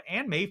Stroud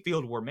and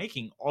Mayfield were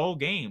making all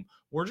game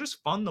were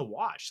just fun to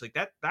watch. Like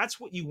that's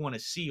what you want to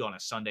see on a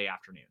Sunday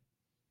afternoon.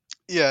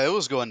 Yeah, it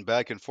was going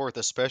back and forth,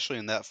 especially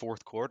in that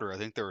fourth quarter. I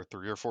think there were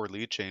 3 or 4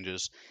 lead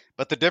changes.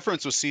 But the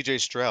difference was CJ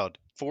Stroud,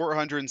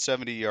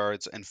 470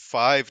 yards and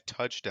 5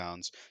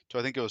 touchdowns to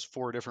I think it was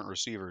 4 different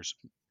receivers.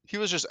 He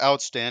was just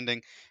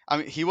outstanding. I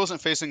mean, he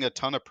wasn't facing a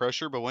ton of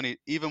pressure, but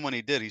even when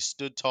he did, he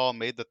stood tall,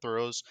 made the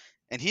throws,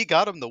 and he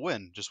got him the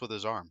win just with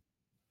his arm.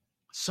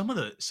 Some of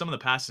the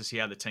passes he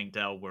had to Tank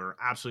Dell were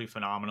absolutely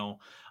phenomenal.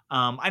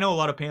 I know a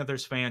lot of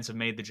Panthers fans have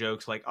made the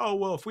jokes like, "Oh,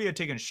 well, if we had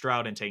taken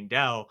Stroud and Tank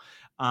Dell,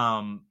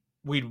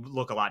 we'd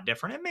look a lot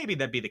different." And maybe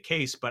that'd be the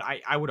case, but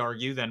I would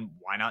argue then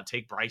why not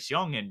take Bryce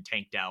Young and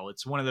Tank Dell?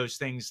 It's one of those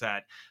things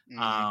that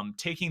Hmm.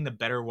 taking the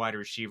better wide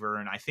receiver,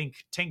 and I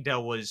think Tank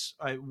Dell was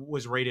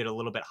rated a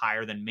little bit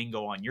higher than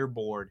Mingo on your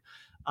board.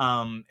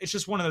 It's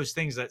just one of those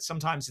things that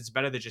sometimes it's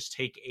better to just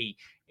take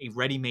a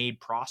ready-made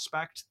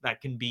prospect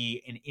that can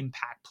be an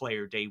impact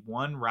player day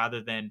one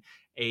rather than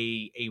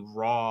a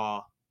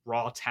raw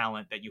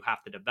talent that you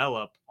have to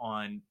develop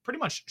on pretty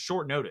much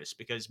short notice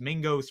because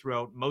Mingo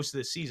throughout most of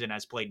the season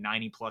has played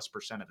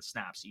 90+% of the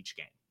snaps each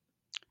game.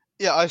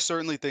 Yeah, I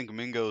certainly think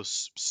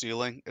Mingo's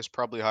ceiling is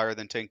probably higher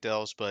than Tank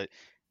Dell's, but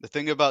the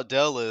thing about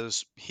Dell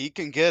is he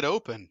can get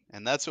open,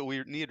 and that's what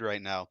we need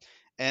right now.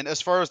 And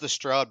as far as the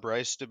Stroud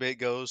Bryce debate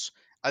goes,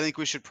 I think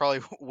we should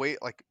probably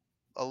wait like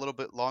a little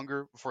bit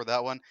longer for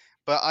that one.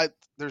 But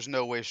there's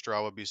no way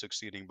Stroud would be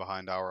succeeding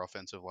behind our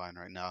offensive line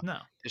right now. No.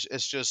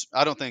 It's just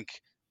I don't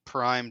think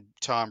prime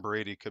Tom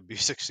Brady could be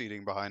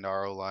succeeding behind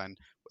our O line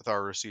with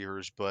our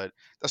receivers, but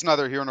that's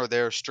neither here nor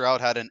there.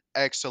 Stroud had an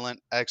excellent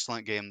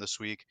game this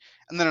week.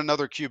 And then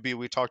another QB,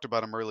 we talked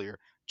about him earlier.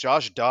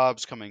 Josh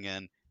Dobbs coming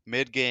in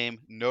mid game,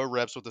 no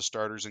reps with the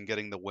starters and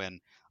getting the win.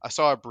 I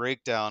saw a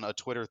breakdown, a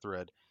Twitter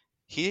thread.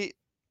 He,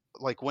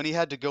 like when he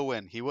had to go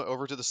in, he went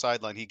over to the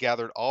sideline. He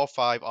gathered all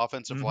 5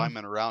 offensive Mm-hmm.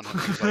 linemen around him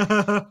and he's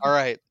like, "All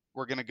right,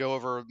 we're going to go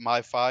over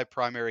my 5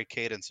 primary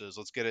cadences.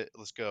 Let's get it.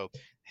 Let's go."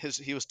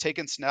 He was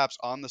taking snaps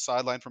on the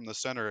sideline from the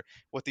center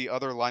with the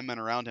other linemen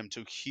around him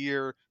to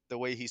hear the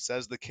way he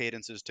says the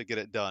cadences to get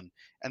it done.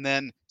 And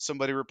then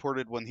somebody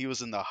reported when he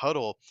was in the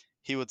huddle,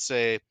 he would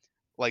say,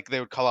 like they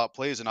would call out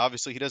plays, and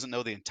obviously he doesn't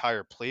know the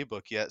entire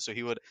playbook yet. So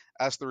he would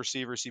ask the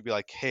receivers, he'd be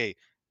like, "Hey,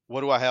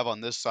 what do I have on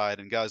this side?"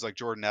 And guys like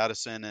Jordan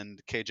Addison and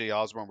KJ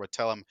Osborne would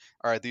tell him,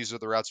 "All right, these are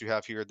the routes you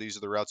have here, these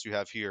are the routes you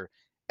have here."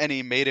 And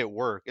he made it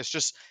work.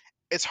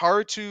 It's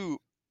hard to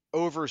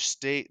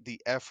overstate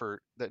the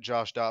effort that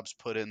Josh Dobbs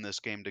put in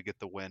this game to get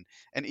the win.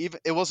 And even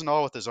it wasn't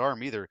all with his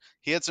arm either.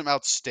 He had some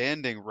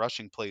outstanding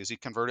rushing plays. He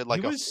converted he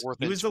like a was fourth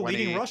he and was the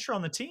leading 20. rusher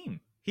on the team.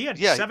 He had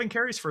Yeah, 7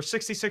 carries for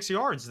 66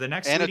 yards. The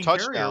next and a leading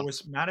carrier touchdown.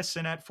 was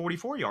Madison at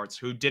 44 yards,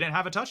 who didn't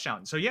have a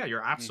touchdown. So yeah,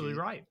 you're Hmm. absolutely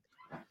right.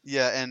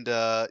 Yeah, and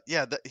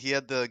yeah, he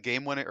had the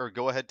game winning or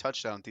go ahead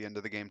touchdown at the end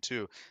of the game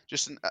too.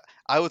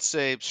 I would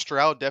say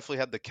Stroud definitely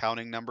had the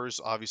counting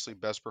numbers, obviously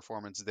best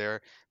performance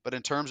there. But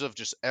in terms of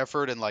just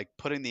effort and like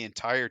putting the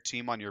entire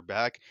team on your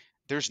back,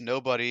 there's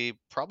nobody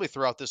probably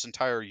throughout this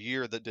entire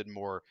year that did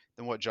more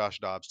than what Josh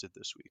Dobbs did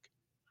this week.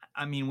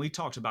 I mean, we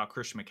talked about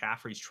Christian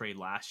McCaffrey's trade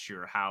last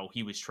year, how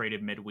he was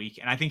traded midweek,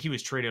 and I think he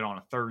was traded on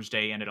a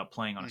Thursday, ended up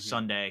playing on a Hmm.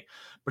 Sunday.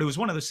 But it was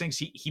one of those things.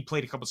 He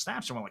played a couple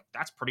snaps, and we're like,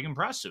 that's pretty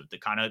impressive. The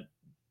kind of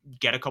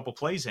get a couple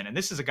plays in. And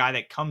this is a guy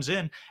that comes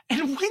in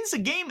and wins a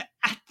game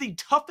at the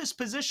toughest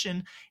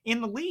position in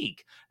the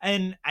league.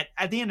 And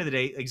at the end of the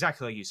day,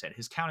 exactly like you said,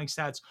 his counting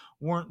stats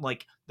weren't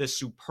like the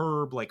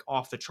superb, like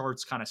off the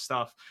charts kind of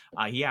stuff.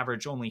 He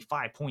averaged only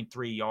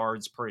 5.3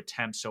 yards per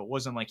attempt. So it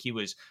wasn't like he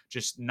was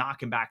just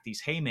knocking back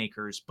these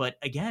haymakers. But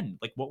again,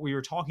 like what we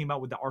were talking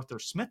about with the Arthur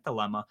Smith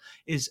dilemma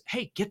is,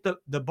 hey, get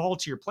the ball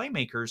to your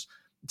playmakers.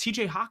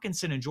 TJ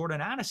Hawkinson and Jordan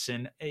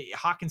Addison,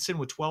 Hawkinson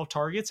with 12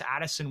 targets,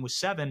 Addison with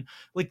 7.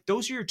 Like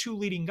those are your two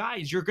leading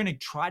guys. You're going to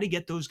try to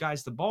get those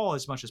guys the ball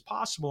as much as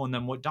possible. And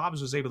then what Dobbs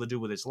was able to do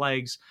with his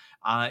legs,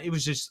 it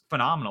was just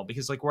phenomenal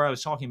because like where I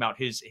was talking about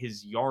his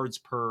yards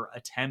per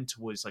attempt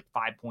was like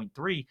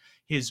 5.3,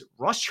 his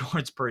rush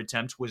yards per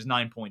attempt was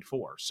 9.4.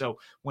 So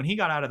when he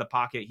got out of the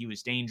pocket, he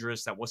was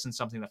dangerous. That wasn't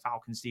something the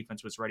Falcons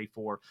defense was ready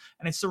for.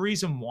 And it's the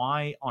reason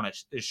why on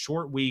a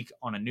short week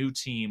on a new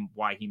team,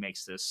 why he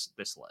makes this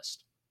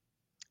list.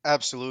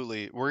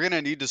 Absolutely. We're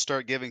gonna need to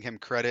start giving him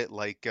credit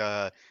like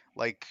the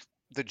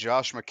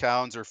Josh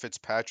McCowns or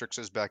Fitzpatrick's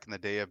is back in the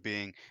day of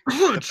being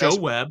the Joe best.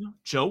 Webb,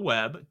 Joe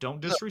Webb, don't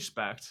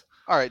disrespect.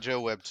 All right,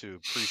 Joe Webb too,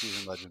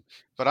 preseason legend.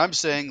 But I'm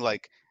saying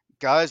like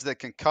guys that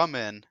can come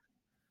in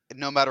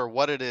no matter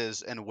what it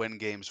is and win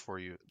games for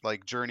you,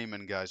 like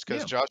journeyman guys.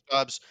 Because Yeah. Josh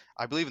Dobbs,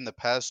 I believe in the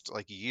past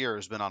like year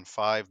has been on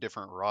 5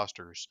 different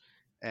rosters,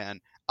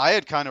 and I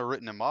had kind of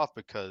written him off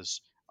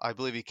because I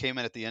believe he came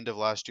in at the end of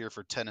last year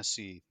for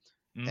Tennessee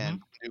and Mm-hmm.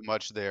 didn't do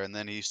much there, and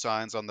then he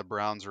signs on the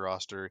Browns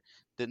roster,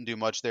 didn't do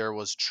much there,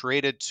 was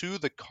traded to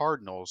the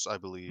Cardinals, I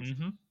believe,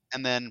 Mm-hmm.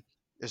 and then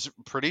is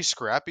pretty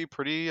scrappy,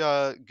 pretty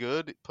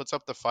good, puts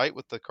up the fight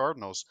with the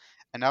Cardinals,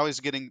 and now he's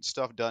getting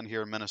stuff done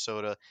here in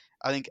Minnesota.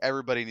 I think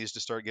everybody needs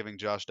to start giving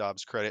Josh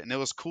Dobbs credit, and it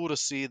was cool to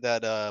see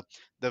that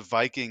the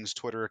Vikings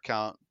Twitter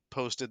account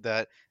posted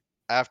that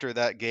after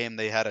that game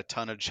they had a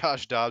ton of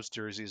Josh Dobbs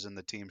jerseys in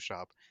the team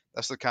shop.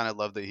 That's the kind of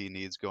love that he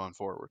needs going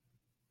forward.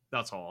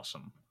 That's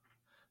awesome.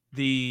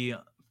 The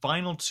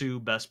final two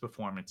best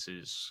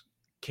performances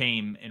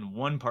came in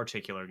one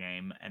particular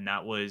game, and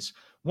that was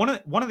one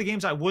of the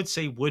games I would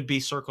say would be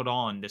circled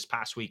on this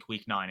past week,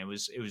 week 9. It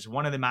was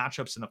one of the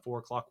matchups in the 4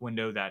 o'clock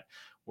window that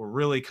were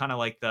really kind of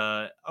like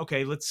the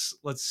okay, let's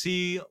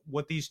see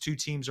what these two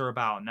teams are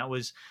about, and that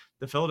was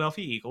the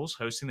Philadelphia Eagles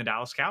hosting the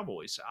Dallas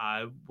Cowboys.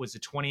 Was the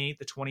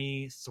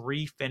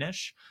 28-23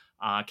 finish.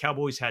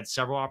 Cowboys had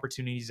several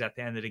opportunities at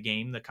the end of the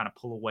game to kind of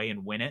pull away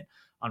and win it.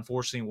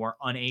 Unfortunately, were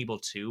unable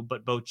to,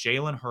 but both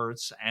Jalen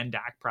Hurts and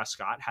Dak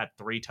Prescott had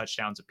 3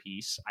 touchdowns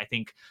apiece. I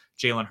think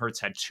Jalen Hurts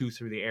had 2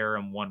 through the air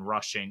and 1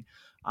 rushing.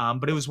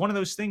 But it was one of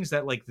those things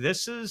that like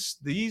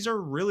these are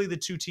really the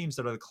two teams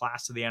that are the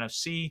class of the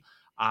NFC.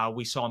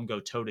 We saw them go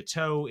toe to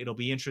toe. It'll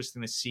be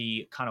interesting to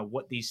see kind of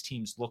what these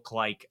teams look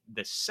like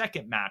the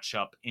second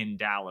matchup in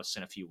Dallas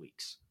in a few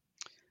weeks.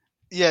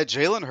 Yeah,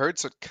 Jalen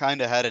Hurts had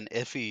kinda had an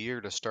iffy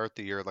year to start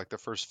the year, like, the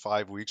first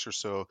 5 weeks or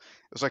so. It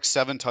was, like,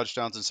 7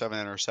 touchdowns and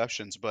 7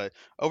 interceptions, but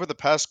over the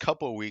past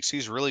couple of weeks,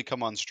 he's really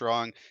come on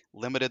strong,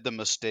 limited the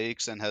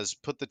mistakes, and has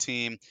put the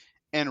team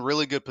in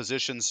really good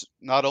positions,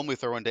 not only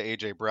throwing to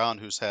A.J. Brown,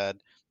 who's had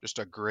just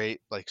a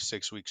great, like,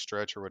 6-week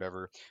stretch or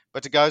whatever,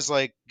 but to guys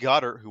like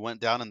Goddard, who went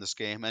down in this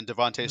game, and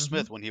Devontae Mm-hmm.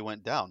 Smith when he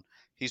went down.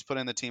 He's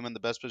putting the team in the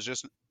best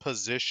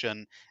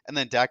position, and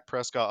then Dak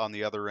Prescott on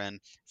the other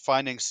end,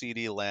 finding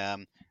CeeDee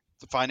Lamb,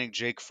 finding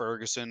Jake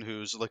Ferguson,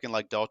 who's looking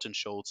like Dalton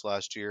Schultz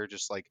last year,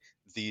 just like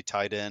the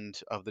tight end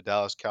of the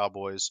Dallas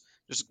Cowboys.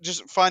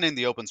 Just finding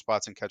the open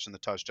spots and catching the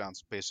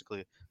touchdowns,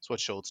 basically. That's what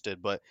Schultz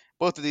did. But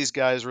both of these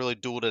guys really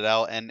dueled it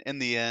out, and in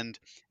the end,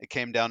 it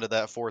came down to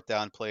that fourth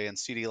down play, and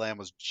CeeDee Lamb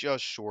was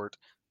just short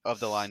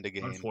of the line to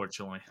gain.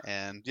 Unfortunately.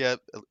 And yeah,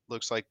 it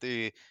looks like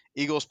the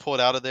Eagles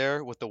pulled out of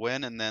there with the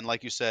win. And then,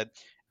 like you said,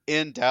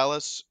 in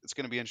Dallas, it's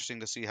going to be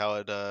interesting to see how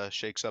it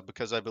shakes up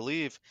because I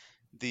believe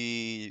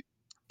the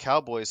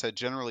Cowboys had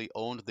generally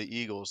owned the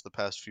Eagles the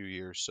past few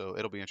years. So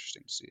it'll be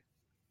interesting to see.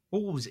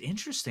 Well, what was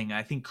interesting,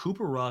 I think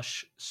Cooper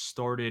Rush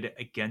started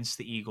against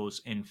the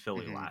Eagles in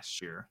Philly Hmm.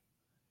 last year.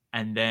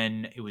 And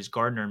then it was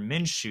Gardner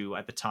Minshew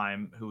at the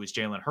time, who was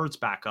Jalen Hurts'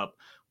 backup,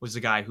 was the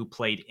guy who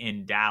played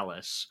in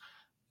Dallas.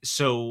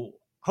 So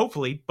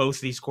hopefully both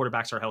of these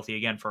quarterbacks are healthy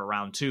again for a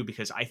round 2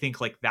 because I think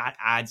like that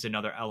adds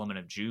another element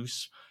of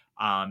juice,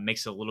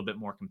 makes it a little bit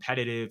more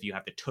competitive. You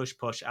have the tush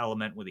push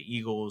element with the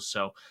Eagles.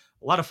 So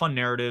a lot of fun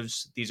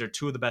narratives. These are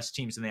two of the best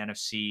teams in the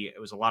NFC. It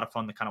was a lot of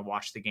fun to kind of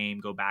watch the game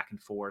go back and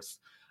forth.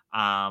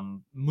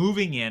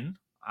 Moving in,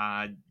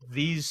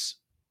 these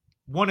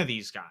one of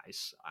these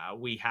guys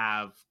we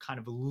have kind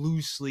of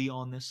loosely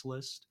on this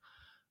list.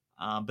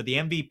 But the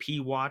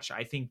MVP watch,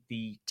 I think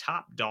the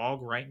top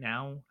dog right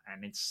now,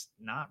 and it's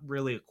not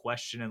really a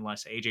question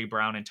unless AJ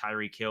Brown and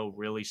Tyreek Hill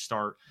really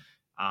start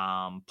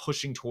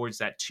pushing towards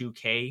that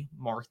 2K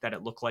mark that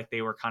it looked like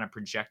they were kind of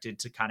projected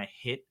to kind of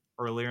hit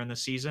earlier in the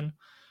season.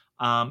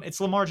 It's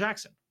Lamar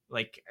Jackson.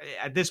 Like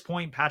at this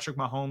point, Patrick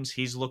Mahomes,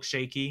 he's looked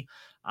shaky.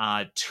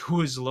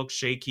 Tua's looked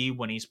shaky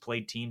when he's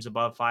played teams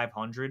above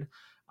 500.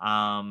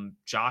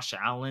 Josh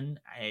Allen,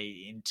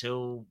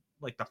 until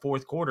like the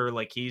fourth quarter,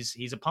 like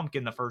he's a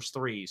pumpkin the first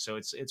three. So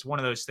it's one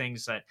of those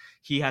things that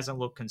he hasn't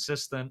looked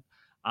consistent.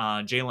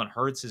 Jalen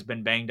Hurts has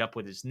been banged up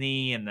with his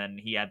knee, and then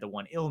he had the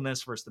one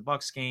illness versus the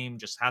Bucks game.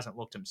 Just hasn't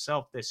looked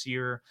himself this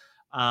year.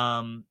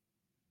 Um,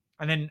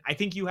 and then I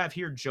think you have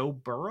here Joe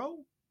Burrow,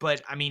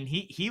 but I mean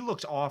he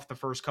looked off the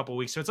first couple of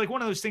weeks. So it's like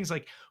one of those things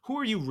like who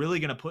are you really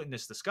going to put in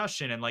this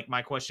discussion? And like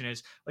my question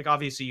is like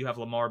obviously you have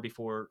Lamar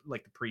before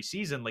like the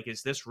preseason. Like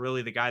is this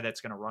really the guy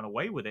that's going to run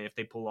away with it if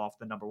they pull off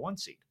the number one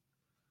seed?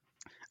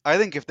 I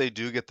think if they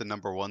do get the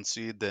number one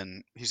seed,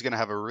 then he's going to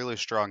have a really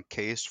strong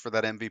case for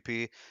that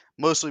MVP,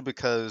 mostly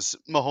because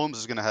Mahomes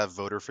is going to have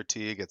voter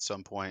fatigue at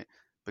some point.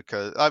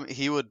 Because I mean,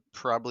 he would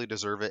probably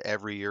deserve it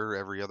every year,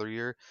 every other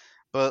year.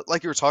 But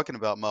like you were talking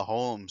about,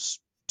 Mahomes,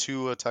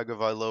 Tua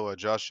Tagovailoa,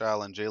 Josh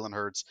Allen, Jalen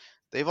Hurts,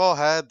 they've all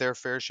had their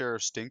fair share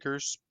of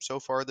stinkers so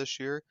far this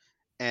year.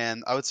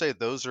 And I would say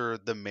those are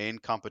the main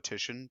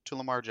competition to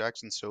Lamar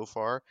Jackson so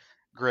far.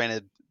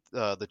 Granted,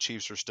 the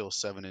Chiefs are still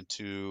 7-2.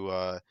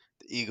 The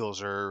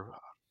Eagles are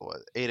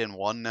what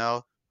 8-1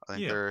 now. I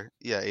think Yeah. they're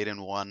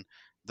 8-1.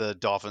 The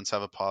Dolphins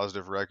have a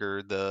positive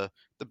record. The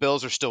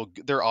Bills are still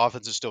their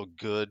offense is still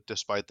good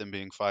despite them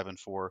being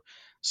 5-4.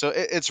 So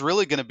it's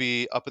really going to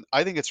be up.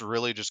 I think it's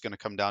really just going to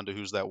come down to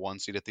who's that one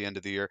seed at the end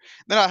of the year.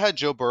 Then I had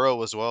Joe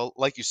Burrow as well.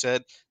 Like you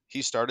said,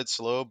 he started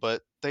slow,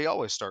 but they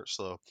always start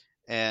slow.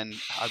 And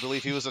I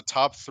believe he was a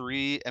top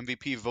 3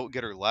 MVP vote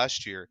getter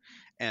last year.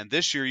 And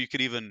this year you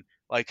could even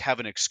like have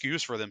an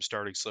excuse for them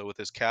starting slow with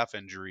his calf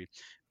injury.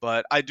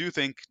 But I do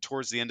think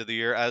towards the end of the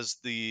year, as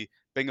the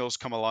Bengals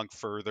come along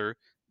further,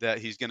 that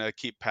he's going to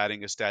keep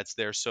padding his stats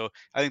there. So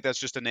I think that's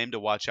just a name to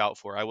watch out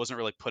for. I wasn't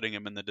really putting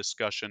him in the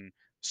discussion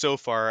so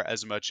far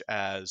as much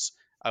as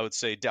I would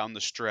say down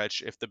the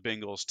stretch, if the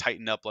Bengals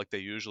tighten up like they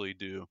usually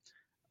do,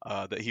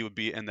 that he would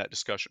be in that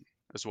discussion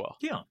as well.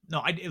 Yeah, no,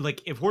 I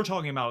like if we're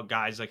talking about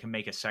guys that can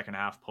make a second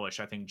half push.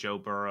 I think Joe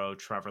Burrow,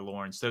 Trevor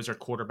Lawrence, those are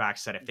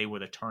quarterbacks that if they were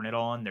to turn it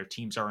on, their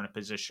teams are in a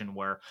position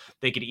where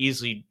they could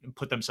easily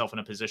put themselves in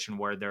a position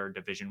where they're a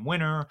division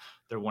winner,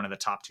 they're one of the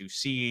top two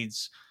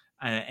seeds,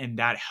 and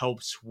that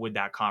helps with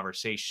that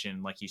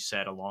conversation, like you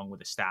said, along with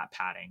the stat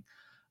padding.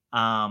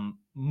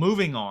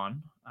 Moving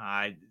on,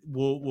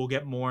 we'll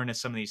get more into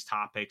some of these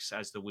topics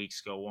as the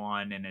weeks go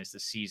on and as the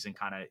season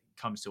kind of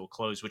comes to a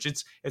close. Which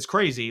it's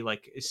crazy.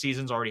 Like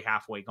season's already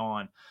halfway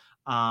gone.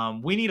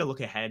 We need to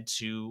look ahead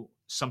to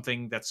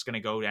something that's going to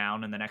go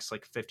down in the next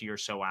like 50 or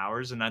so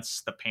hours, and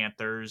that's the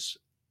Panthers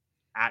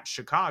at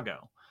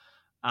Chicago.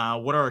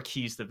 What are our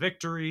keys to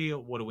victory?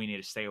 What do we need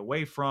to stay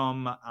away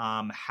from?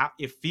 How,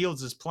 if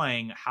Fields is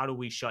playing, how do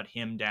we shut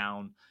him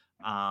down?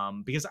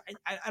 Because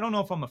I don't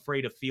know if I'm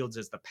afraid of Fields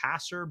as the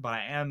passer, but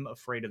I am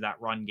afraid of that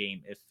run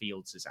game if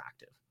Fields is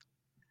active.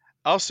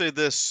 I'll say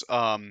this: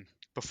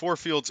 before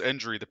Fields'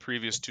 injury, the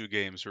previous 2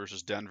 games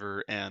versus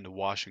Denver and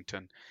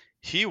Washington,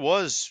 he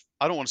was,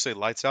 I don't want to say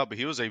lights out, but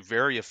he was a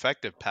very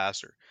effective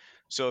passer.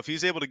 So if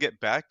he's able to get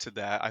back to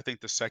that, I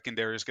think the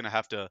secondary is going to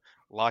have to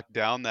lock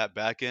down that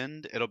back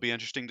end. It'll be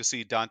interesting to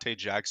see Dante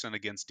Jackson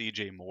against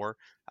DJ Moore.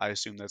 I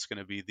assume that's going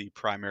to be the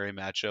primary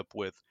matchup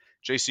with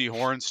JC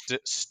Horn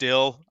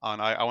still on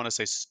I want to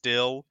say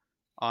still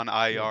on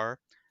Yeah. IR,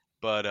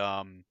 but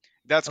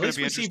that's At going to least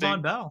be we see Von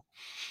interesting. Bell.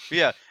 But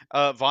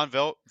yeah,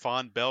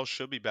 Von Bell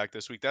should be back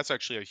this week. That's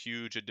actually a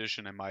huge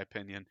addition in my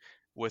opinion,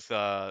 with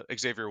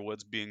Xavier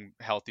Woods being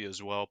healthy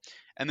as well.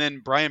 And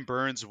then Brian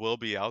Burns will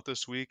be out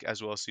this week,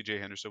 as well as CJ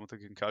Henderson with a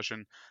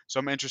concussion. So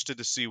I'm interested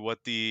to see what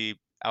the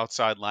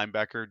outside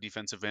linebacker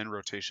defensive end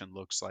rotation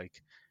looks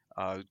like.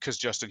 Because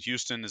Justin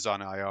Houston is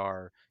on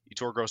IR,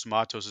 Yetur Gross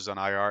Matos is on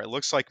IR. It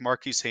looks like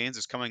Marquise Haynes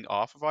is coming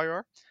off of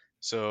IR,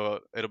 so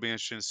it'll be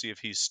interesting to see if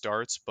he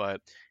starts.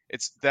 But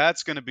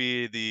that's going to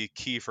be the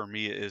key for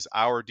me is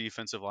our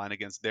defensive line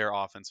against their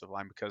offensive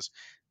line because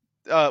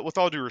with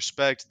all due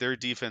respect, their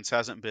defense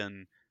hasn't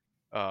been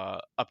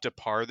up to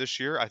par this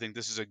year. I think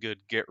this is a good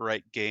get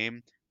right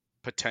game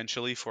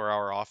potentially for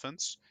our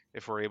offense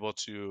if we're able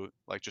to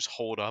like just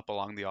hold up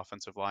along the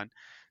offensive line.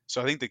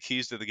 So I think the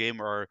keys to the game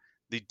are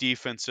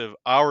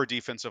our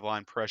defensive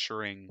line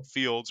pressuring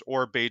Fields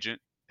or Bajent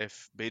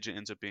if Bajent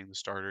ends up being the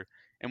starter,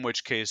 in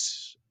which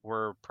case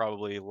we're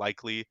probably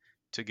likely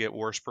to get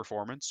worse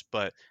performance.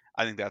 But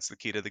I think that's the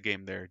key to the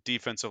game there.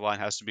 Defensive line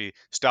has to be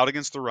stout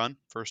against the run,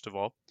 first of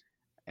all,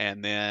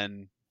 and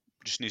then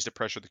just needs to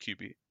pressure the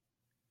QB.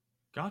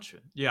 Gotcha.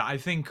 Yeah, I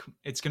think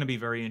it's going to be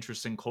very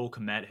interesting. Cole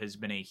Kmet has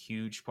been a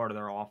huge part of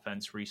their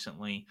offense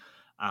recently.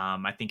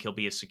 I think he'll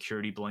be a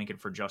security blanket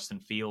for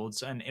Justin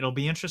Fields, and it'll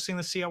be interesting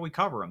to see how we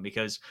cover him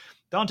because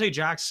Dante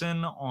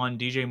Jackson on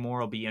DJ Moore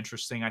will be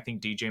interesting. I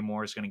think DJ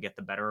Moore is going to get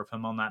the better of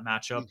him on that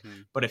matchup.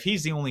 Hmm. But if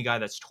he's the only guy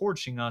that's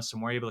torching us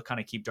and we're able to kind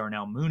of keep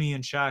Darnell Mooney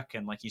in check,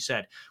 and like you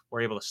said,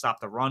 we're able to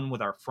stop the run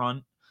with our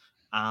front,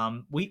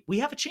 we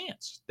have a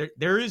chance.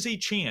 There is a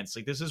chance.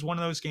 Like this is one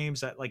of those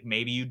games that like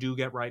maybe you do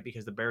get right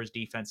because the Bears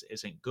defense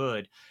isn't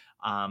good.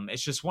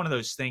 It's just one of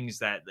those things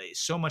that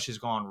so much has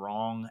gone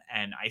wrong,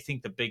 and I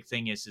think the big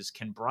thing is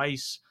can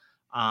Bryce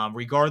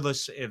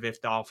regardless of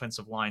if the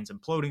offensive line's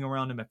imploding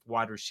around him, if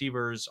wide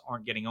receivers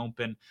aren't getting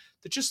open,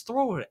 to just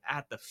throw it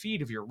at the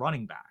feet of your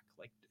running back.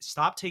 Like,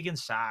 stop taking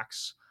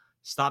sacks,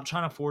 stop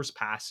trying to force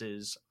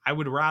passes. I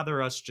would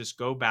rather us just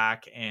go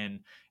back to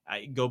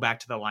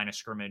the line of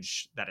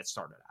scrimmage that it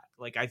started at.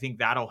 Like, I think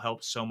that'll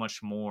help so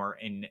much more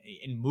in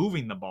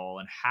moving the ball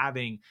and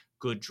having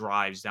good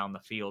drives down the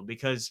field,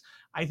 because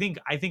I think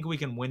we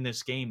can win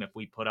this game if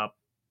we put up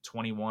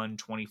 21,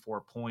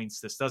 24 points.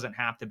 This doesn't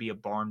have to be a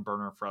barn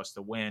burner for us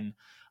to win,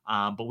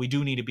 but we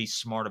do need to be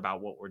smart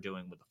about what we're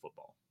doing with the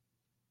football.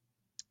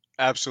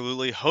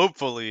 Absolutely.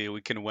 Hopefully, we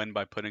can win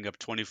by putting up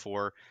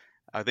 24.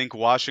 I think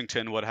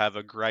Washington would have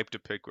a gripe to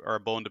pick or a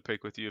bone to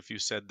pick with you if you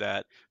said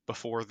that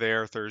before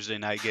their Thursday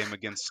night game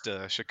against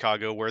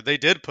Chicago, where they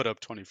did put up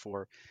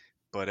 24,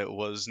 but it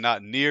was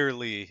not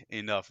nearly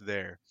enough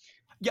there.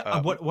 Yeah,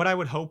 Uh, what I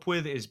would hope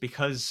with is,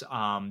 because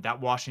that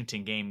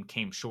Washington game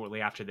came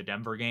shortly after the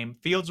Denver game,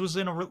 Fields was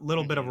in a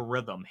little bit of mhm. a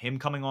rhythm. Him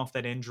coming off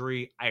that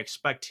injury, I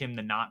expect him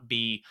to not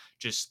be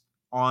just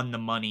on the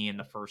money in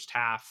the first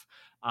half,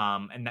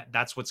 and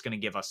that's what's going to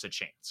give us a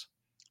chance.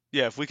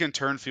 Yeah, if we can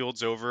turn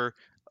Fields over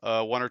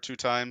one or two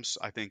times,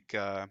 I think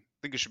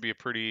it should be a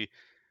pretty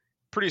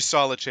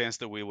solid chance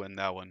that we win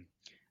that one.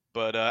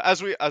 But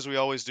as we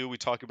always do, we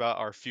talk about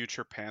our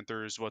future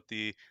Panthers, what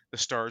the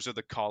stars of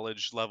the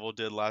college level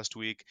did last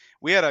week.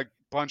 We had a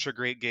bunch of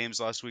great games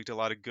last week, a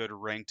lot of good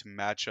ranked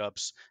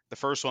matchups. The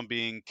first one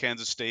being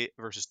Kansas State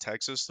versus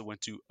Texas that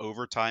went to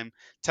overtime.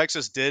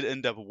 Texas did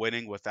end up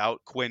winning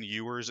without Quinn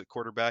Ewers at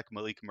quarterback.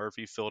 Malik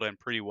Murphy filled in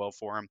pretty well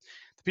for him.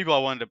 The people I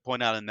wanted to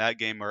point out in that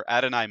game are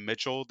Adonai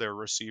Mitchell, their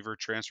receiver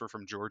transfer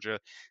from Georgia.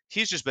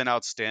 He's just been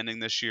outstanding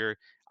this year.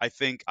 I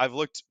think I've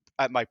looked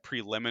at my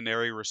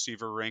preliminary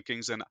receiver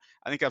rankings, and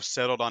I think I've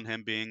settled on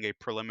him being a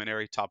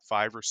preliminary top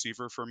 5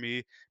 receiver for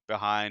me,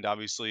 behind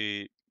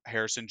obviously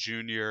Harrison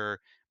Jr.,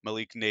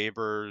 Malik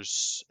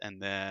Neighbors,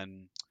 and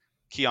then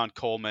Keon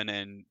Coleman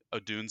and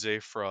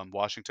Odunze from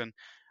Washington.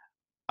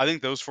 I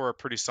think those four are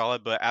pretty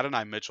solid, but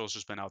Adonai Mitchell's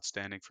just been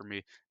outstanding for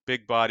me.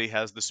 Big body,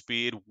 has the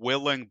speed,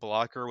 willing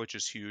blocker, which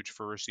is huge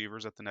for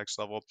receivers at the next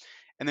level.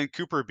 And then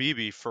Cooper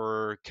Beebe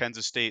for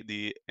Kansas State,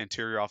 the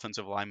interior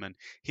offensive lineman.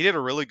 He did a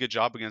really good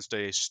job against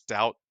a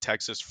stout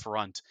Texas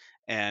front.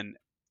 And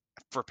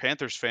for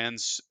Panthers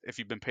fans, if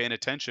you've been paying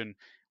attention,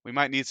 we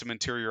might need some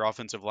interior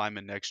offensive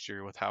linemen next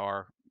year with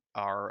how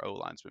our O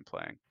line's been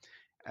playing.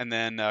 And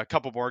then a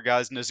couple more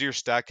guys. Nazir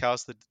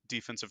Stackhouse, the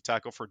defensive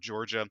tackle for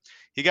Georgia,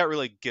 he got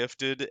really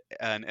gifted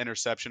an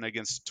interception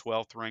against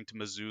 12th ranked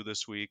Mizzou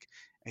this week.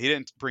 He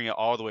didn't bring it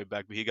all the way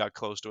back, but he got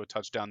close to a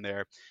touchdown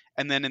there.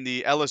 And then in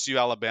the LSU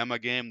Alabama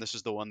game, this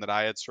is the one that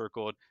I had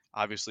circled.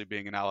 Obviously,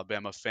 being an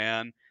Alabama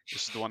fan,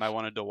 this is the one I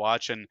wanted to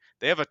watch. And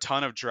they have a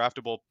ton of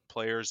draftable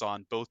players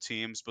on both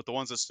teams, but the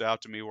ones that stood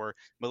out to me were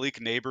Malik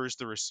Neighbors,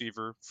 the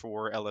receiver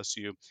for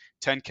LSU,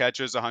 10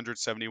 catches,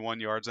 171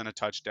 yards, and a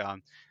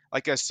touchdown.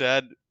 Like I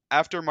said,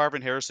 after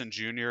Marvin Harrison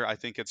Jr., I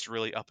think it's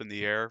really up in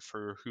the air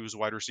for who's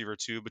wide receiver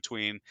two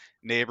between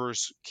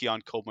Neighbors,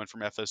 Keon Coleman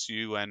from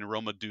FSU, and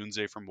Roma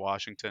Dunze from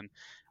Washington.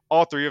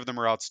 All three of them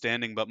are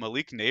outstanding, but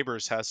Malik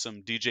Neighbors has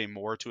some DJ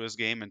Moore to his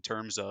game in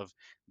terms of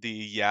the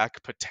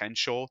yak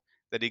potential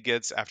that he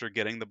gets after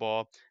getting the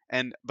ball.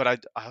 But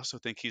I also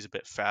think he's a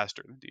bit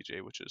faster than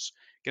DJ, which is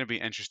going to be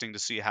interesting to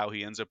see how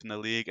he ends up in the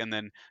league. And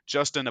then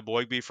Justin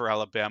Aboigbe for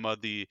Alabama,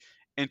 the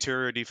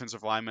interior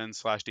defensive lineman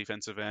slash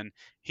defensive end.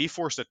 He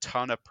forced a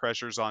ton of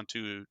pressures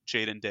onto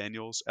Jaden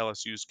Daniels,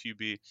 LSU's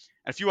QB.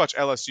 And if you watch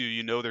LSU,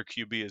 you know their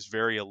QB is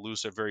very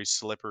elusive, very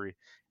slippery.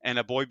 And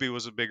Aboigbe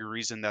was a big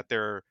reason that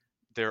their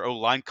O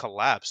line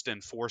collapsed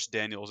and forced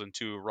Daniels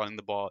into running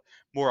the ball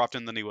more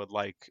often than he would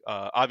like.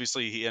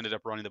 Obviously, he ended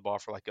up running the ball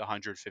for like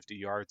 150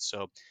 yards,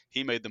 so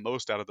he made the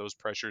most out of those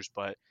pressures.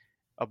 But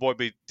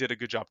Aboigbe did a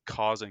good job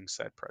causing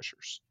said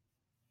pressures.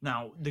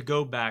 Now, to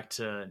go back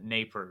to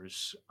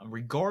Napers,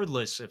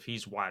 regardless if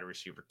he's wide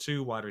receiver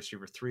two, wide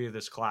receiver three of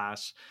this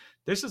class,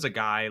 this is a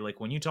guy, like,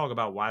 when you talk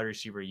about wide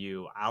receiver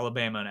U,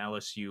 Alabama and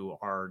LSU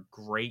are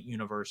great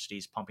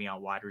universities pumping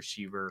out wide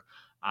receiver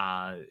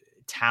uh,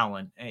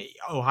 talent.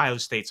 Ohio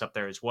State's up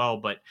there as well.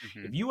 But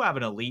Hmm. if you have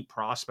an elite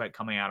prospect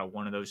coming out of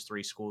one of those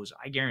three schools,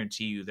 I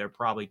guarantee you they're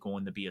probably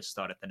going to be a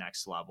stud at the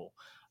next level.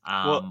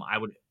 Well, I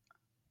would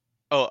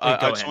Oh, I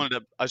go just ahead.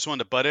 wanted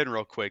to butt in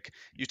real quick.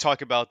 You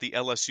talk about the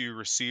LSU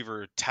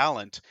receiver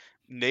talent.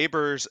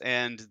 Neighbors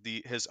and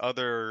the his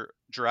other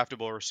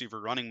draftable receiver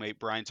running mate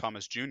Brian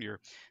Thomas Jr.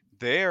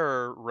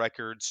 Their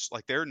records,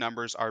 like their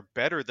numbers, are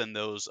better than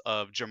those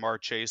of Jamar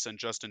Chase and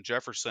Justin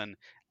Jefferson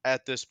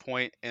at this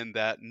point in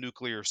that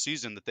nuclear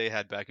season that they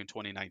had back in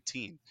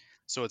 2019.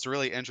 So it's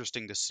really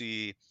interesting to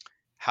see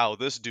how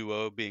this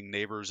duo, being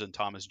Neighbors and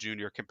Thomas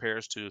Jr.,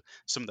 compares to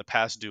some of the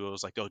past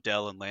duos like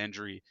Odell and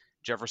Landry,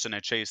 Jefferson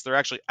and Chase. They're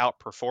actually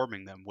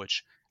outperforming them,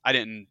 which I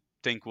didn't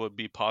think would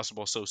be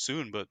possible so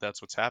soon, but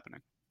that's what's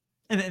happening.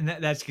 And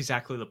that's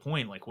exactly the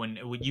point. Like when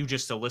you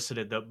just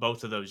elicited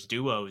both of those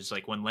duos,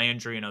 like when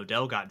Landry and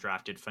Odell got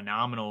drafted,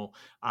 phenomenal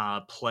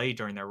play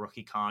during their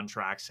rookie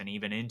contracts and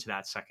even into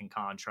that second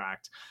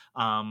contract.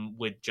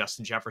 With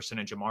Justin Jefferson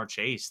and Jamar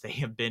Chase, they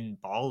have been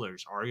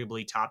ballers,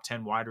 arguably top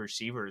 10 wide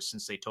receivers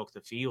since they took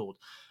the field.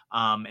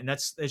 And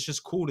that's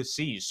just cool to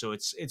see. So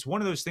it's one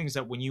of those things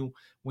that when you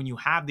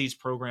have these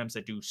programs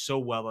that do so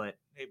well at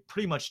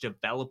pretty much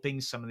developing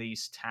some of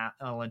these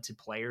talented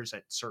players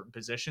at certain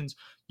positions,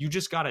 you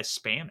just got to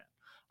spam it.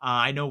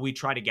 I know we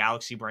try to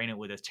galaxy brain it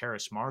with a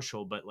Terrace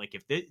Marshall, but like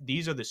if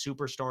these are the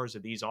superstars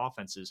of these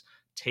offenses,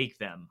 take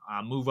them,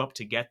 move up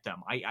to get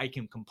them. I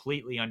can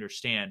completely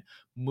understand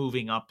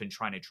moving up and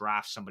trying to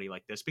draft somebody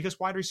like this because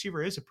wide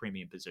receiver is a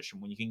premium position.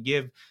 When you can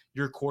give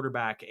your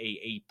quarterback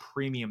a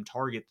premium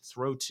target to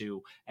throw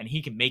to, and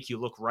he can make you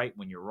look right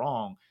when you're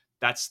wrong,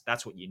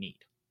 that's what you need.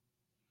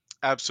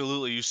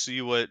 Absolutely. You see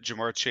what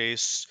Jamar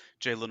Chase,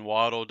 Jalen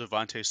Waddle,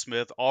 Devontae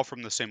Smith, all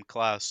from the same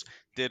class,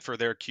 did for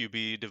their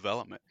QB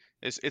development.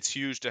 It's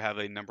huge to have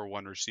a number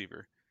one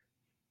receiver.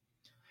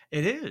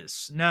 It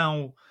is.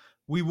 Now,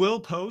 we will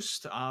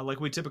post, like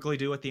we typically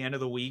do at the end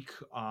of the week,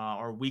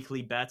 our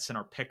weekly bets and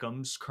our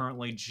pick'ems.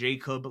 Currently,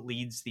 Jacob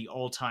leads the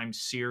all-time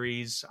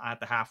series at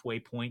the halfway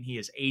point. He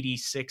is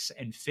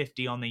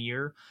 86-50 on the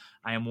year.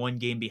 I am one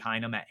game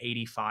behind him at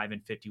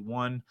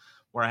 85-51.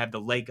 Where I have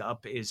the leg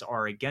up is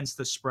our against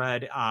the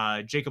spread.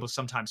 Jacob will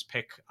sometimes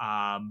pick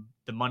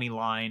the money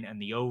line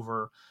and the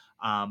over.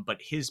 But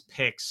his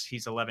picks,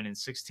 he's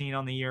 11-16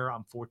 on the year.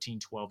 I'm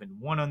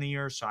 14-12-1 on the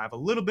year. So I have a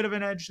little bit of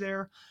an edge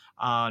there.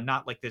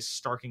 Not like this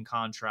starking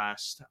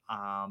contrast.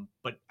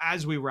 But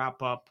as we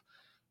wrap up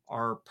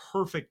our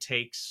perfect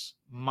takes,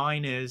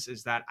 mine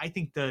is that I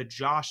think the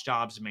Josh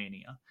Dobbs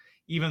mania,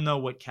 even though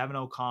what Kevin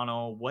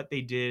O'Connell, what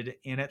they did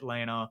in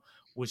Atlanta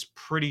was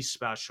pretty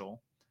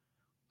special.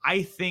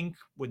 I think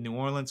with New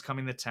Orleans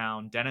coming to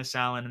town, Dennis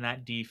Allen and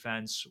that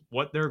defense,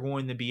 what they're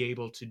going to be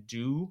able to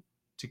do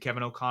to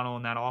Kevin O'Connell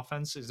in that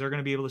offense is they're going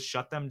to be able to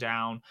shut them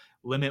down,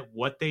 limit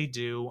what they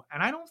do,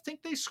 and I don't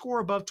think they score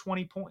above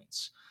 20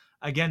 points.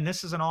 Again,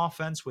 this is an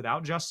offense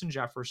without Justin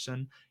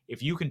Jefferson.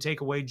 If you can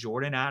take away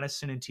Jordan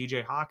Addison and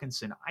TJ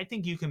Hawkinson, I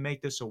think you can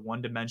make this a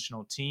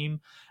one-dimensional team,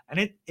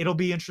 and it'll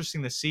be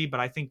interesting to see, but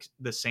I think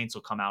the Saints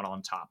will come out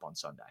on top on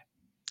Sunday.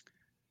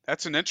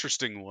 That's an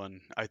interesting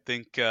one. I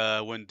think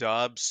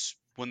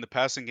when the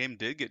passing game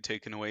did get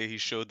taken away, he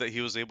showed that he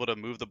was able to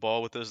move the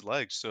ball with his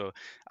legs. So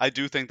I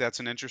do think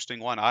that's an interesting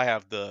one. I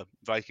have the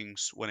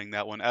Vikings winning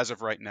that one as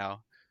of right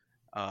now.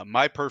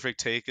 My perfect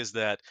take is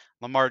that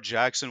Lamar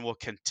Jackson will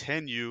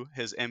continue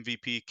his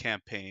MVP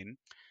campaign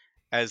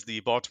as the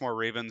Baltimore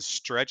Ravens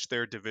stretch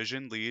their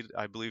division lead.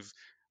 I believe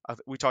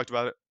we talked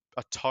about it.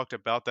 I talked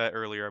about that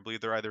earlier. I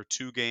believe they're either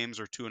 2 games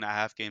or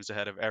 2.5 games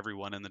ahead of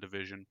everyone in the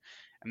division.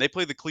 And they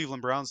play the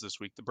Cleveland Browns this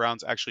week. The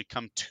Browns actually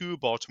come to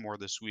Baltimore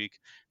this week.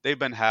 They've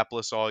been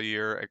hapless all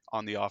year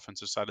on the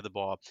offensive side of the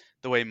ball.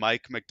 The way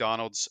Mike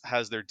McDonald's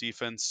has their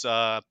defense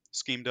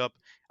schemed up,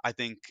 I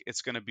think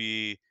it's going to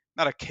be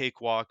not a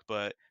cakewalk,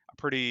 but a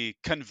pretty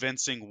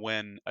convincing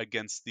win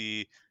against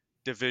the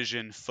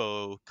division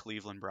foe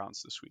Cleveland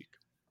Browns this week.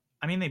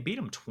 I mean, they beat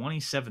them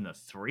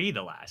 27-3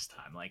 the last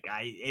time.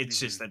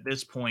 It's just Mhm. at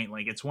this point,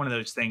 like, it's one of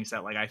those things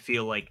that, like, I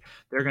feel like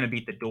they're going to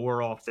beat the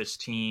door off this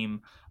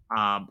team.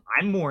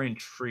 I'm more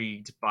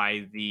intrigued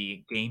by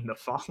the game the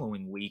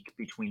following week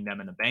between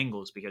them and the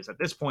Bengals because at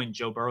this point,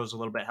 Joe Burrow's a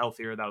little bit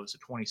healthier. That was a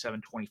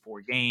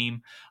 27-24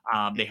 game.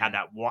 They had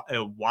Mhm.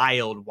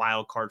 that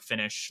wild card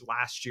finish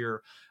last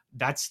year.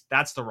 That's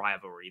the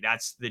rivalry.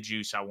 That's the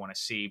juice I want to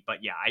see.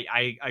 But yeah,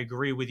 I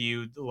agree with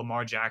you.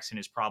 Lamar Jackson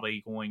is probably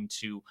going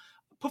to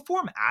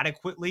perform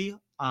adequately.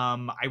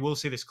 I will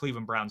say this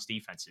Cleveland Browns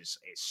defense is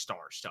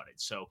star studded.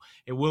 So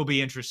it will be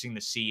interesting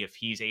to see if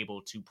he's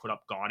able to put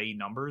up gaudy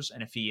numbers.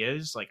 And if he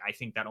is, like, I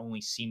think that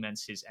only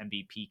cements his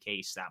MVP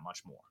case that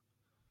much more.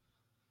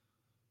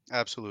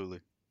 Absolutely.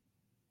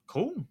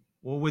 Cool.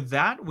 Well, with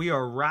that, we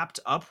are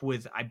wrapped up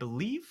with, I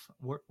believe,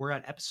 we're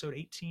at episode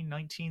 18,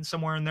 19,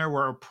 somewhere in there.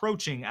 We're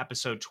approaching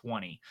episode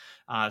 20.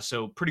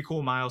 So pretty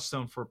cool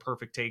milestone for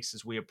Perfect Takes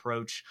as we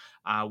approach.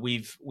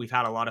 We've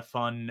had a lot of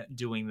fun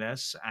doing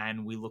this,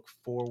 and we look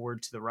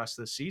forward to the rest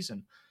of the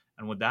season.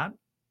 And with that,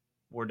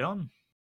 we're done.